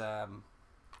 but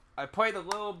I played a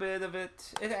little bit of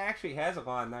it. It actually has a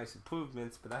lot of nice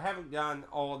improvements, but I haven't gotten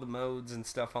all the modes and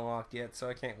stuff unlocked yet, so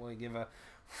I can't really give a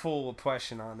full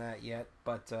impression on that yet.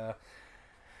 But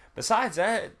besides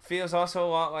that, it feels also a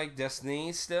lot like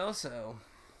Destiny still. So,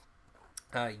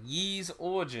 Yee's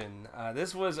Origin.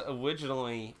 This was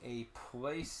originally a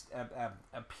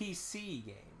PC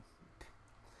game.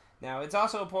 Now, it's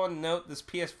also important to note this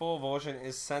PS4 version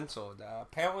is censored.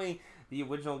 Apparently, the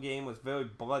original game was very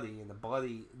bloody, and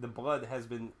the blood has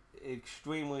been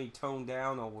extremely toned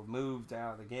down or removed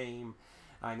out of the game.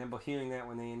 I remember hearing that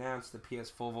when they announced the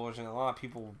PS4 version. A lot of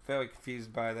people were very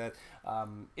confused by that.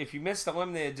 If you missed the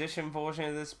limited edition version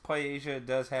of this, PlayAsia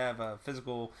does have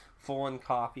physical foreign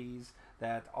copies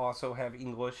that also have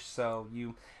English, so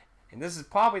you... And this is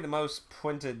probably the most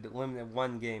printed limited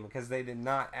one game because they did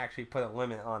not actually put a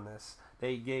limit on this.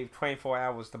 They gave 24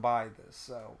 hours to buy this.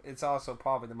 So it's also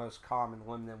probably the most common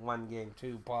limited one game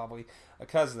too, probably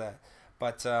because of that.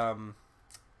 But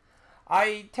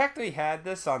I technically had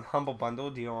this on Humble Bundle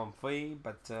deal on free,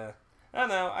 but I don't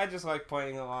know. I just like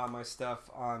playing a lot of my stuff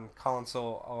on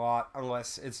console a lot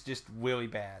unless it's just really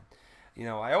bad. You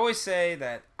know, I always say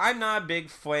that I'm not a big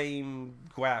frame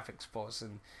graphics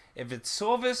person. If it's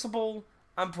serviceable,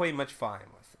 I'm pretty much fine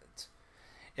with it.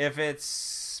 If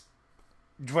it's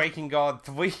Drakengard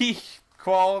 3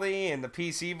 quality and the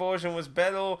PC version was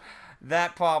better,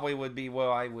 that probably would be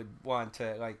where I would want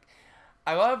to, like,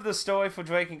 I love the story for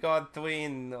Drake and God 3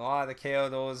 and a lot of the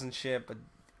characters and shit, but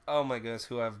oh my goodness,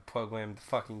 whoever programmed the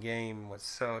fucking game was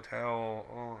so terrible.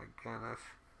 Oh my goodness.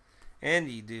 And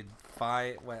he did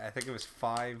I think it was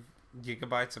 5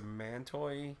 GB of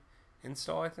mandatory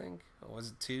install, I think. Or was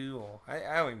it 2? Or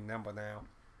I don't even remember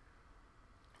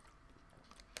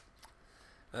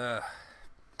now.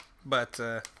 But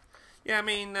yeah, I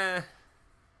mean,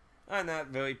 I'm not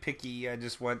very picky. I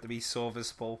just want it to be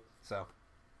serviceable. So,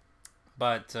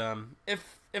 but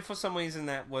if for some reason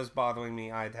that was bothering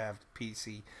me, I'd have the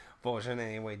PC version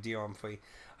anyway, DRM free.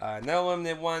 No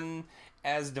limited one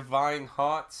as Divine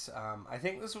Hearts. I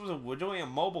think this was originally a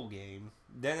mobile game.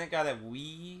 Then it got a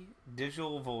Wii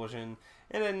digital version,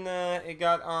 and then it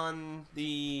got on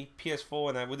the PS4,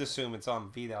 and I would assume it's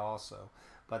on Vita also.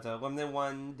 But limited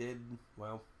one did,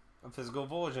 well, a physical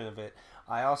version of it.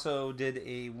 I also did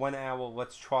a 1 hour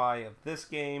let's try of this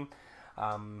game.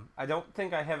 I don't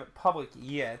think I have it public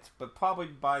yet, but probably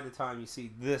by the time you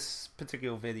see this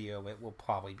particular video, it will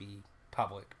probably be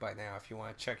public by now if you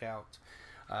want to check out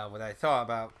what I thought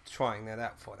about trying that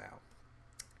out for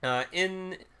now.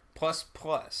 In Plus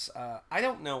Plus, I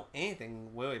don't know anything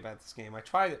really about this game. I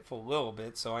tried it for a little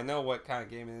bit, so I know what kind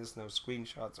of game it is, no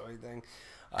screenshots or anything.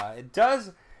 It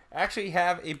does actually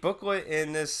have a booklet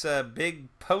in this big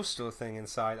poster thing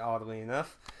inside, oddly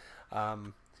enough.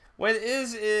 What it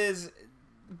is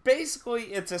basically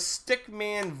it's a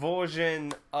stickman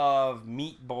version of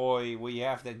Meat Boy where you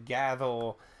have to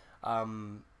gather.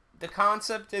 The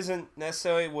concept isn't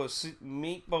necessarily what Super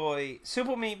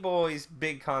Meat Boy's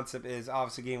big concept is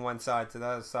obviously getting one side to the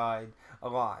other side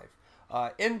alive.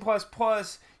 In Plus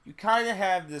Plus, you kind of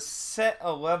have this set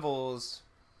of levels,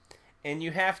 and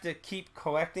you have to keep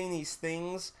collecting these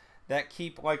things that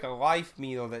keep like a life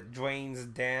meter that drains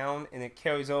down, and it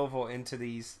carries over into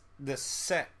this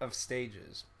set of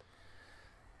stages.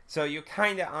 So you're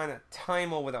kind of on a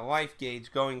timer with a life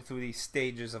gauge going through these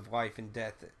stages of life and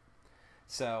death.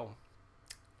 So,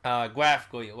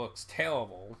 graphically it looks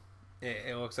terrible.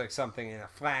 It looks like something in a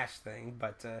Flash thing,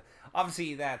 but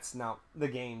obviously that's not, the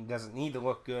game doesn't need to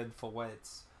look good for what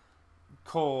its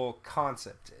core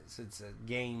concept is. It's a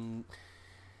game,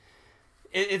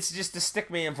 it's just a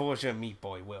stickman version of Meat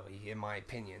Boy Willie, in my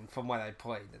opinion, from what I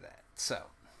played to that. So,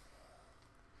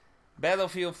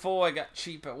 Battlefield 4 I got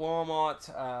cheap at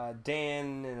Walmart.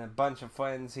 Dan and a bunch of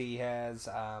friends he has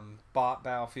bought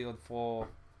Battlefield 4,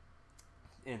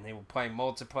 and they were playing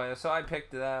multiplayer, so I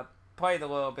picked it up, played a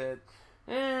little bit.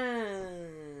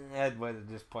 I'd rather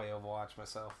just play Overwatch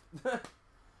myself.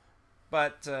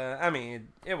 But, I mean,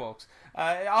 it works.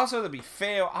 Also, to be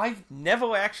fair, I've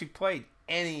never actually played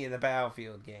any of the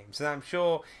Battlefield games, and I'm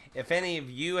sure if any of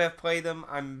you have played them,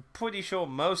 I'm pretty sure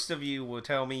most of you will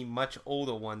tell me much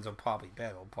older ones are probably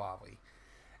better,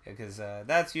 because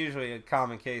that's usually a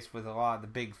common case with a lot of the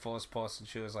big first-person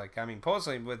shooters. Like, I mean,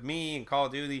 personally, with me and Call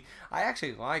of Duty, I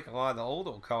actually like a lot of the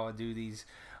older Call of Duties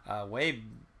way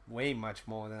much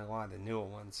more than a lot of the newer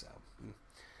ones. So,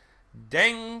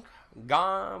 Deng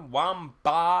Gan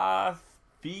Wamba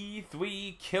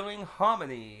V3 Killing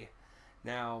Harmony.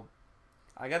 Now,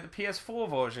 I got the PS4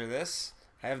 version of this.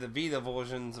 I have the Vita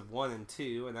versions of 1 and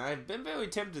 2, and I've been very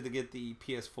tempted to get the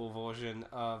PS4 version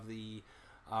of the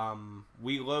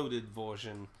Reloaded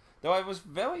version. Though I was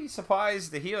very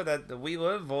surprised to hear that the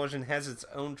Reloaded version has its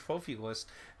own trophy list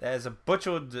that has a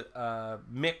butchered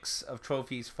mix of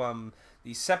trophies from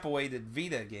the separated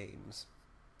Vita games,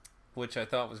 which I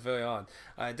thought was very odd.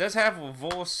 It does have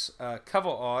reverse cover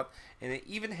art, and it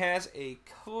even has a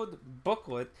colored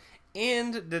booklet,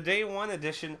 and the Day 1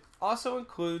 edition also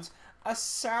includes a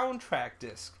soundtrack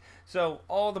disc. So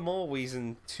all the more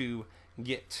reason to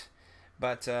get.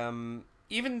 But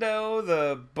even though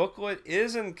the booklet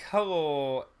is in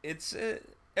color, it's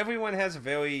everyone has a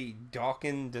very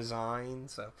darkened design.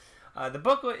 So the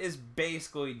booklet is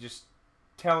basically just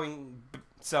telling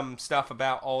some stuff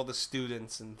about all the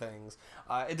students and things.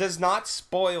 It does not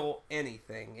spoil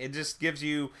anything. It just gives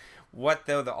you what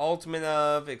they're the ultimate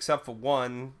of, except for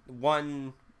one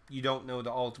you don't know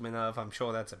the ultimate of. I'm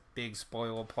sure that's a big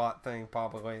spoiler plot thing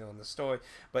probably later in the story.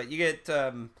 But you get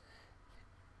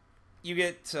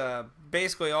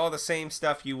basically all the same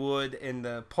stuff you would in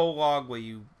the prologue, where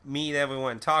you meet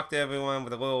everyone, talk to everyone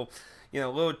with a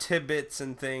little tidbits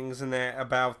and things and that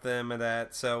about them and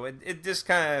that. So it just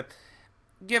kind of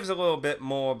gives a little bit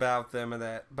more about them and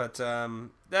that. But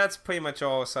that's pretty much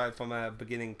all aside from a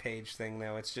beginning page thing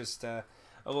now. It's just a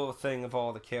little thing of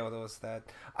all the characters that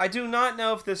I do not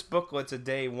know if this booklet's a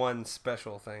Day 1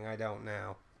 special thing. I don't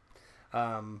know.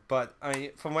 But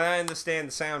from what I understand,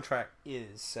 the soundtrack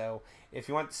is. So if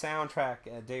you want the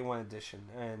soundtrack, Day One Edition,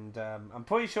 and I'm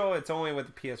pretty sure it's only with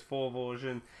the PS4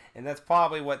 version, and that's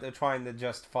probably what they're trying to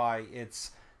justify.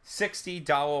 It's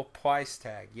 $60 price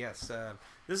tag. Yes,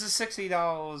 this is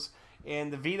 $60,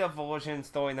 and the Vita version is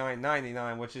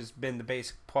 $39.99, which has been the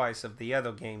basic price of the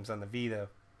other games on the Vita.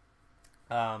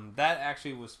 That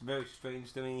actually was very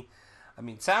strange to me. I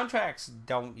mean, soundtracks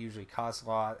don't usually cost a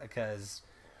lot because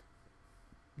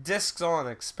discs aren't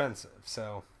expensive,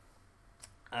 so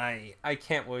I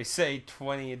can't really say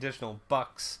 20 additional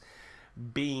bucks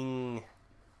being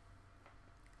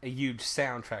a huge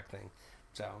soundtrack thing.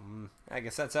 So I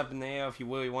guess that's up in the air if you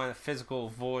really want a physical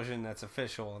version that's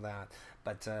official of that.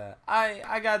 But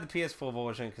I got the PS4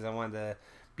 version because I wanted to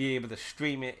be able to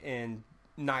stream it in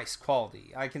nice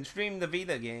quality. I can stream the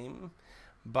Vita game,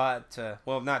 but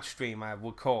well, not stream. I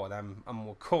record. I'm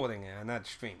recording it. I'm not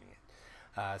streaming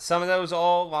it. Some of those are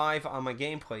all live on my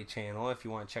gameplay channel if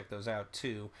you want to check those out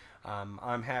too.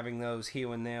 I'm having those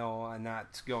here and there. I'm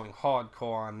not going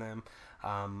hardcore on them.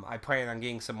 I plan on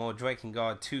getting some more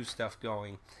Drakengard 2 stuff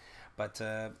going. But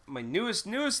my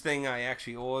newest thing I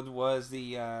actually ordered was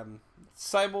the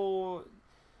Cyber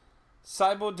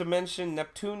Dimension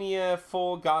Neptunia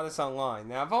 4 Goddess Online.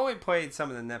 Now, I've only played some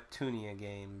of the Neptunia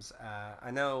games. I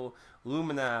know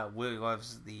Lumina really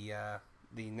loves the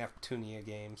Neptunia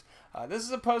games. This is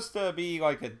supposed to be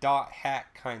like a dot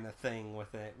hack kind of thing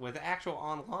with it, with actual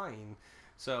online.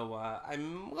 So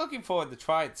I'm looking forward to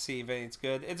try it to see if it's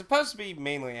good. It's supposed to be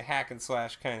mainly a hack and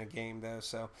slash kind of game though,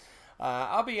 so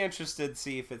I'll be interested to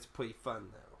see if it's pretty fun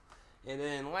though. And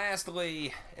then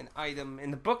lastly, an item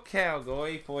in the book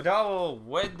category for $1,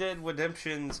 Red Dead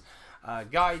Redemption's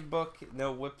guidebook.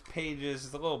 No whipped pages,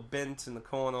 it's a little bent in the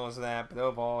corners of that, but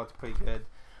overall it's pretty good.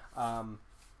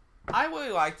 I really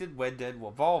liked it, Red Dead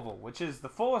Revolver, which is the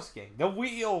Force game, the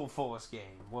real Force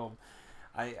game. Well,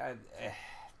 I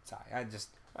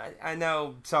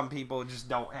know some people just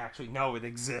don't actually know it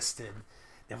existed.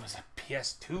 There was a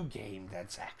PS2 game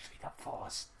that's actually the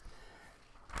Force.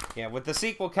 Yeah, with the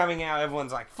sequel coming out,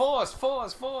 everyone's like, Force,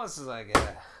 Force, Force. Is like,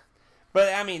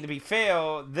 But, I mean, to be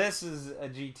fair, this is a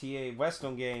GTA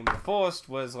Western game. The Force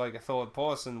was like a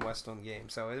third-person Western game,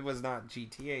 so it was not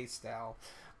GTA style.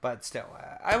 But still,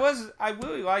 I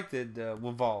really liked it,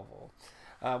 Revolver.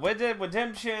 Red Dead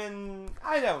Redemption,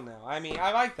 I don't know. I mean,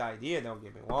 I like the idea, don't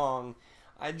get me wrong.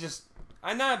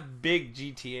 I'm not a big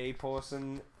GTA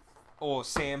person or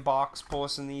sandbox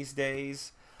person these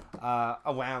days.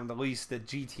 Around at least the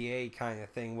GTA kind of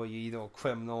thing where you're either a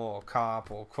criminal or cop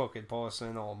or crooked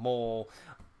person or mole.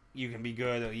 You can be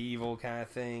good or evil kind of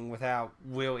thing without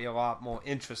really a lot more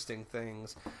interesting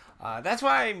things. That's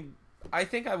why I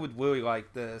think I would really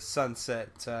like the Sunset,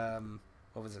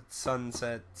 what was it?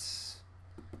 Sunset,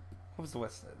 what was the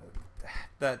West?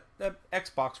 That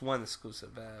Xbox One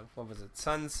exclusive. What was it?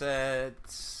 Sunset.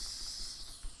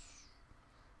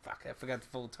 Fuck, I forgot the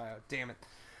full title. Damn it.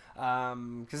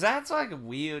 Because that's like a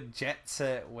weird Jet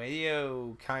Set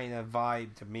Radio kind of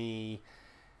vibe to me,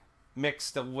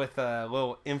 mixed with a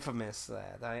little Infamous.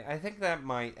 That I think that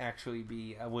might actually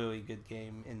be a really good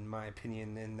game in my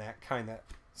opinion in that kind of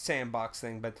sandbox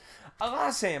thing. But a lot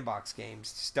of sandbox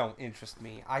games just don't interest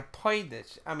me. I played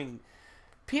this. I mean,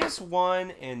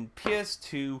 PS1 and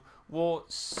PS2 were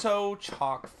so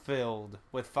chock filled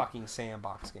with fucking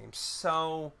sandbox games.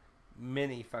 So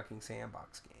many fucking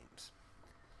sandbox games.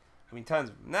 I mean, tons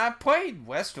of them. Now, I played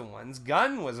Western ones.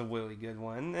 Gun was a really good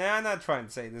one. And I'm not trying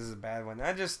to say this is a bad one.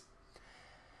 I'm just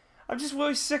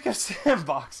really sick of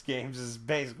sandbox games is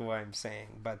basically what I'm saying.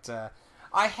 But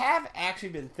I have actually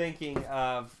been thinking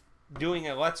of doing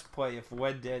a Let's Play of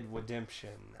Red Dead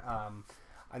Redemption.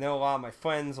 I know a lot of my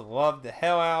friends love the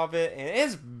hell out of it, and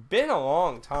it's been a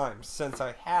long time since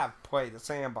I have played a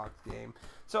sandbox game.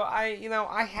 So I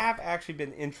have actually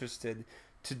been interested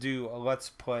to do a Let's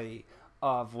Play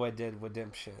of Red Dead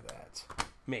Redemption of that.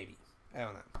 Maybe. I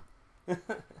don't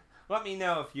know. Let me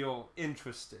know if you're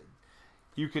interested.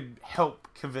 You could help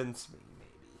convince me,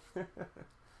 maybe.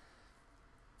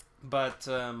 But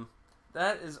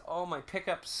that is all my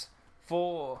pickups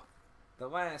for the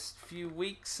last few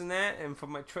weeks and that, and for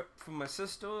my trip from my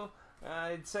sister.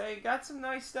 I'd say got some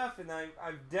nice stuff, and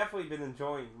I've definitely been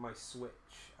enjoying my Switch.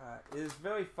 It is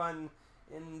very fun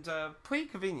and pretty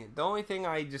convenient. The only thing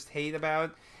I just hate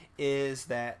about is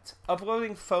that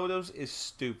uploading photos is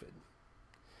stupid.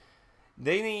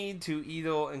 They need to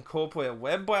either incorporate a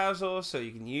web browser so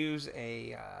you can use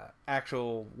a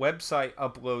actual website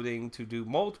uploading to do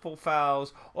multiple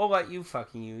files, or let you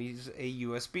fucking use a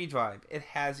USB drive. It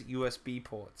has USB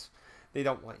ports. They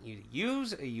don't want you to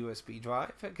use a USB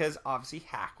drive because obviously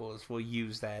hackers will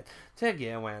use that to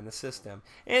get around the system.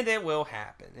 And it will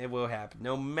happen. It will happen.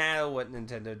 No matter what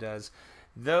Nintendo does,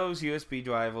 those USB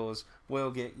drivers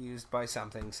will get used by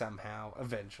something somehow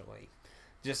eventually.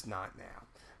 Just not now.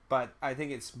 But I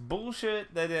think it's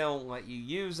bullshit that they don't let you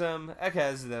use them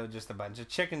because they're just a bunch of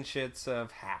chicken shits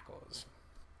of hackers.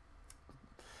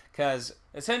 Because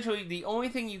essentially the only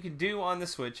thing you can do on the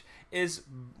Switch is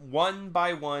one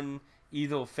by one,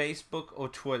 either Facebook or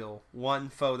Twitter, one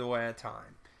photo at a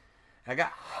time. I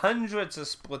got hundreds of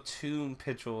Splatoon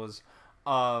pictures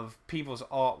of people's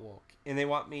artwork, and they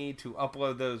want me to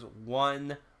upload those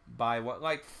one by one.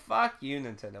 Like, fuck you,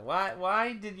 Nintendo.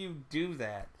 Why did you do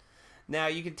that? Now,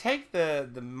 you can take the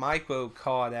micro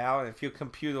card out, and if your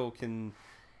computer can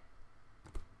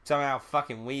somehow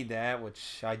fucking read that,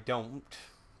 which I don't,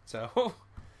 so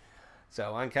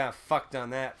I'm kind of fucked on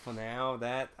that for now.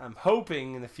 That I'm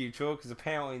hoping in the future, because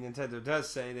apparently Nintendo does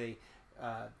say they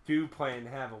do plan to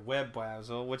have a web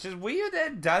browser, which is weird that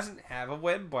it doesn't have a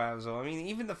web browser. I mean,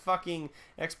 even the fucking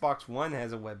Xbox One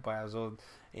has a web browser.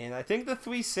 And I think the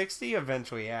 360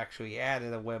 eventually actually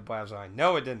added a web browser. I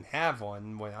know it didn't have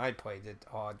one when I played it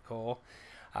hardcore.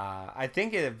 I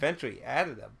think it eventually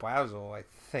added a browser, I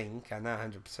think. I'm not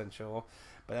 100% sure.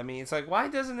 But I mean, it's like, why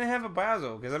doesn't it have a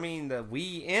browser? Because I mean, the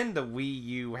Wii and the Wii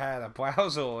U had a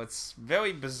browser. It's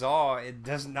very bizarre. It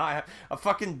does not have... A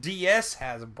fucking DS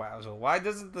has a browser. Why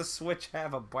doesn't the Switch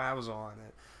have a browser on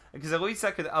it? Because at least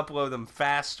I could upload them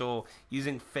faster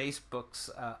using Facebook's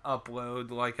upload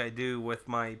like I do with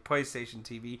my PlayStation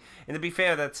TV. And to be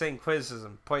fair, that same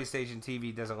criticism. PlayStation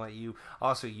TV doesn't let you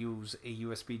also use a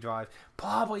USB drive.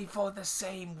 Probably for the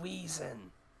same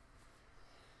reason.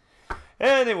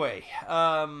 Anyway,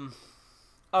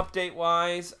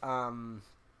 update-wise,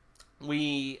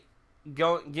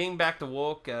 getting back to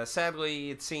work, sadly,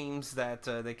 it seems that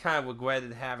they kind of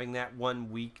regretted having that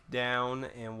 1 week down,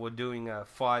 and we're doing a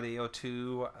Friday or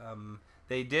two.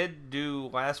 They did do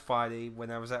last Friday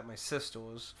when I was at my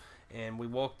sister's, and we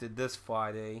worked it this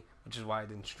Friday, which is why I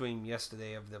didn't stream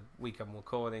yesterday of the week I'm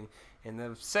recording. And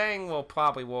they're saying we're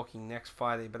probably working next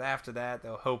Friday, but after that,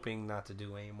 they're hoping not to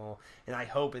do anymore. And I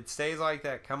hope it stays like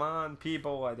that. Come on,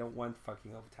 people. I don't want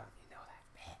fucking overtime. You know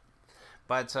that.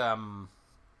 But,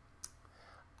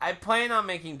 I plan on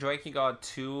making Drinking God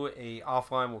 2 a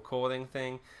offline recording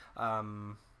thing.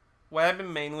 What I've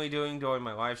been mainly doing during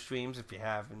my live streams, if you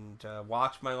haven't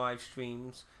watched my live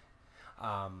streams,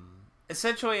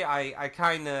 essentially I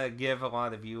kind of give a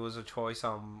lot of viewers a choice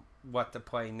on what to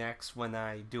play next when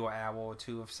I do an hour or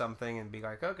two of something and be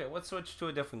like, okay, let's switch to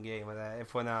a different game of that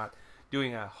if we're not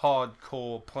doing a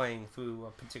hardcore playing through a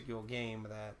particular game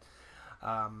of that.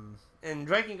 And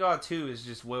Drinking God 2 has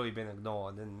just really been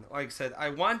ignored. And like I said, I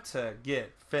want to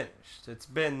get finished. It's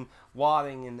been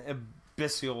rotting in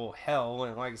abyssal hell.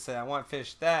 And like I said, I want to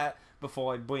finish that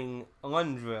before I bring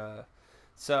Alundra.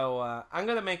 So I'm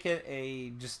going to make it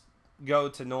just go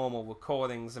to normal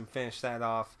recordings and finish that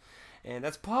off. And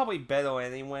that's probably better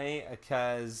anyway,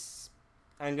 because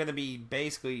I'm going to be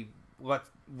basically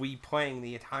replaying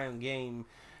the entire game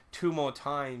 2 more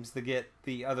times to get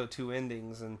the other 2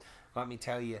 endings. And let me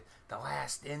tell you, the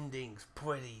last ending's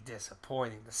pretty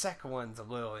disappointing. The second one's a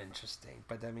little interesting.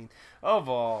 But, I mean,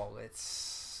 overall, it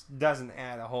doesn't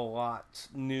add a whole lot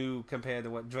new compared to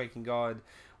what Drinking God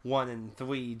 1 and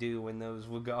 3 do in those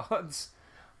regards.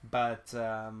 But,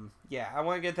 yeah, I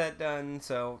want to get that done,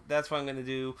 so that's what I'm going to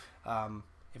do.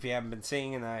 If you haven't been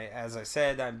seeing, and as I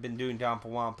said, I've been doing Dampa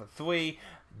Wampa 3.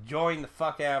 Enjoying the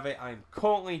fuck out of it. I'm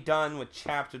currently done with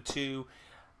Chapter 2.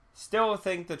 Still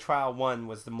think the Trial 1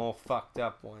 was the more fucked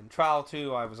up one. Trial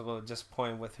 2, I was a little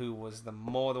disappointed with who was the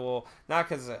mortal. Not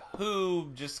because of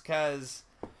who, just because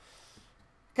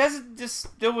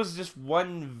there was just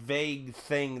one vague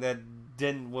thing that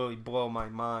didn't really blow my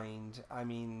mind. I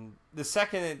mean, the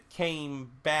second it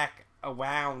came back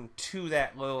around to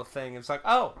that little thing, it's like,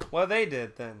 oh, well, they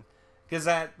did then. Because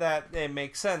that it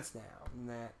makes sense now.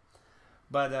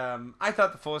 But I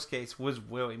thought the first case was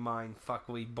really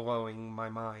mind-fuckingly blowing my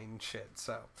mind shit.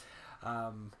 So,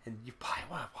 and you probably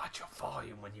want to watch your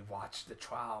volume when you watch the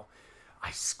trial.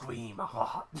 I scream a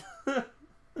lot.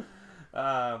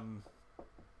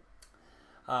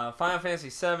 Final Fantasy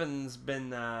VII's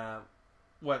been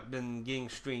been getting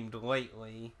streamed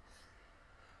lately.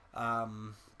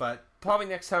 But probably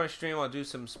next time I stream, I'll do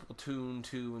some Splatoon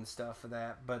 2 and stuff for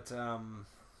that. But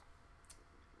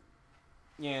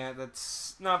yeah,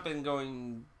 that's not been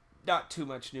going not too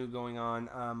much new going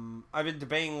on. I've been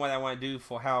debating what I want to do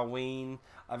for Halloween.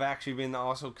 I've actually been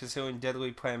also considering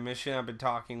Deadly Premonition. I've been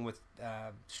talking with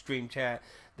Stream Chat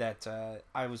that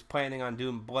I was planning on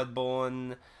doing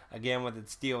Bloodborne again with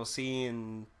its DLC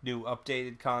and new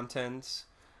updated content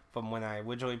from when I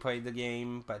originally played the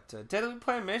game. But Deadly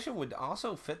Premonition would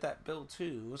also fit that bill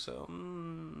too. So,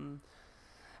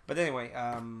 but anyway,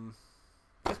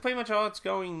 that's pretty much all it's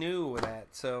going new with that.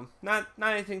 So not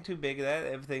anything too big of that.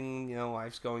 Everything,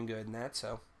 life's going good in that.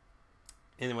 So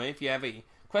anyway, if you have a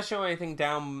question or anything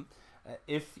down,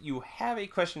 if you have a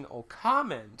question or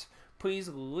comment, please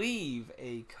leave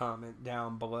a comment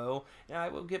down below, and I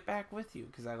will get back with you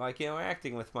because I like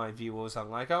interacting with my viewers.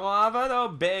 Unlike a lot of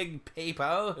other big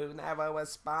people who never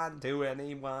respond to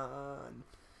anyone.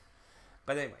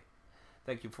 But anyway,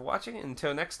 thank you for watching.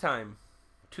 Until next time,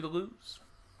 toodaloos.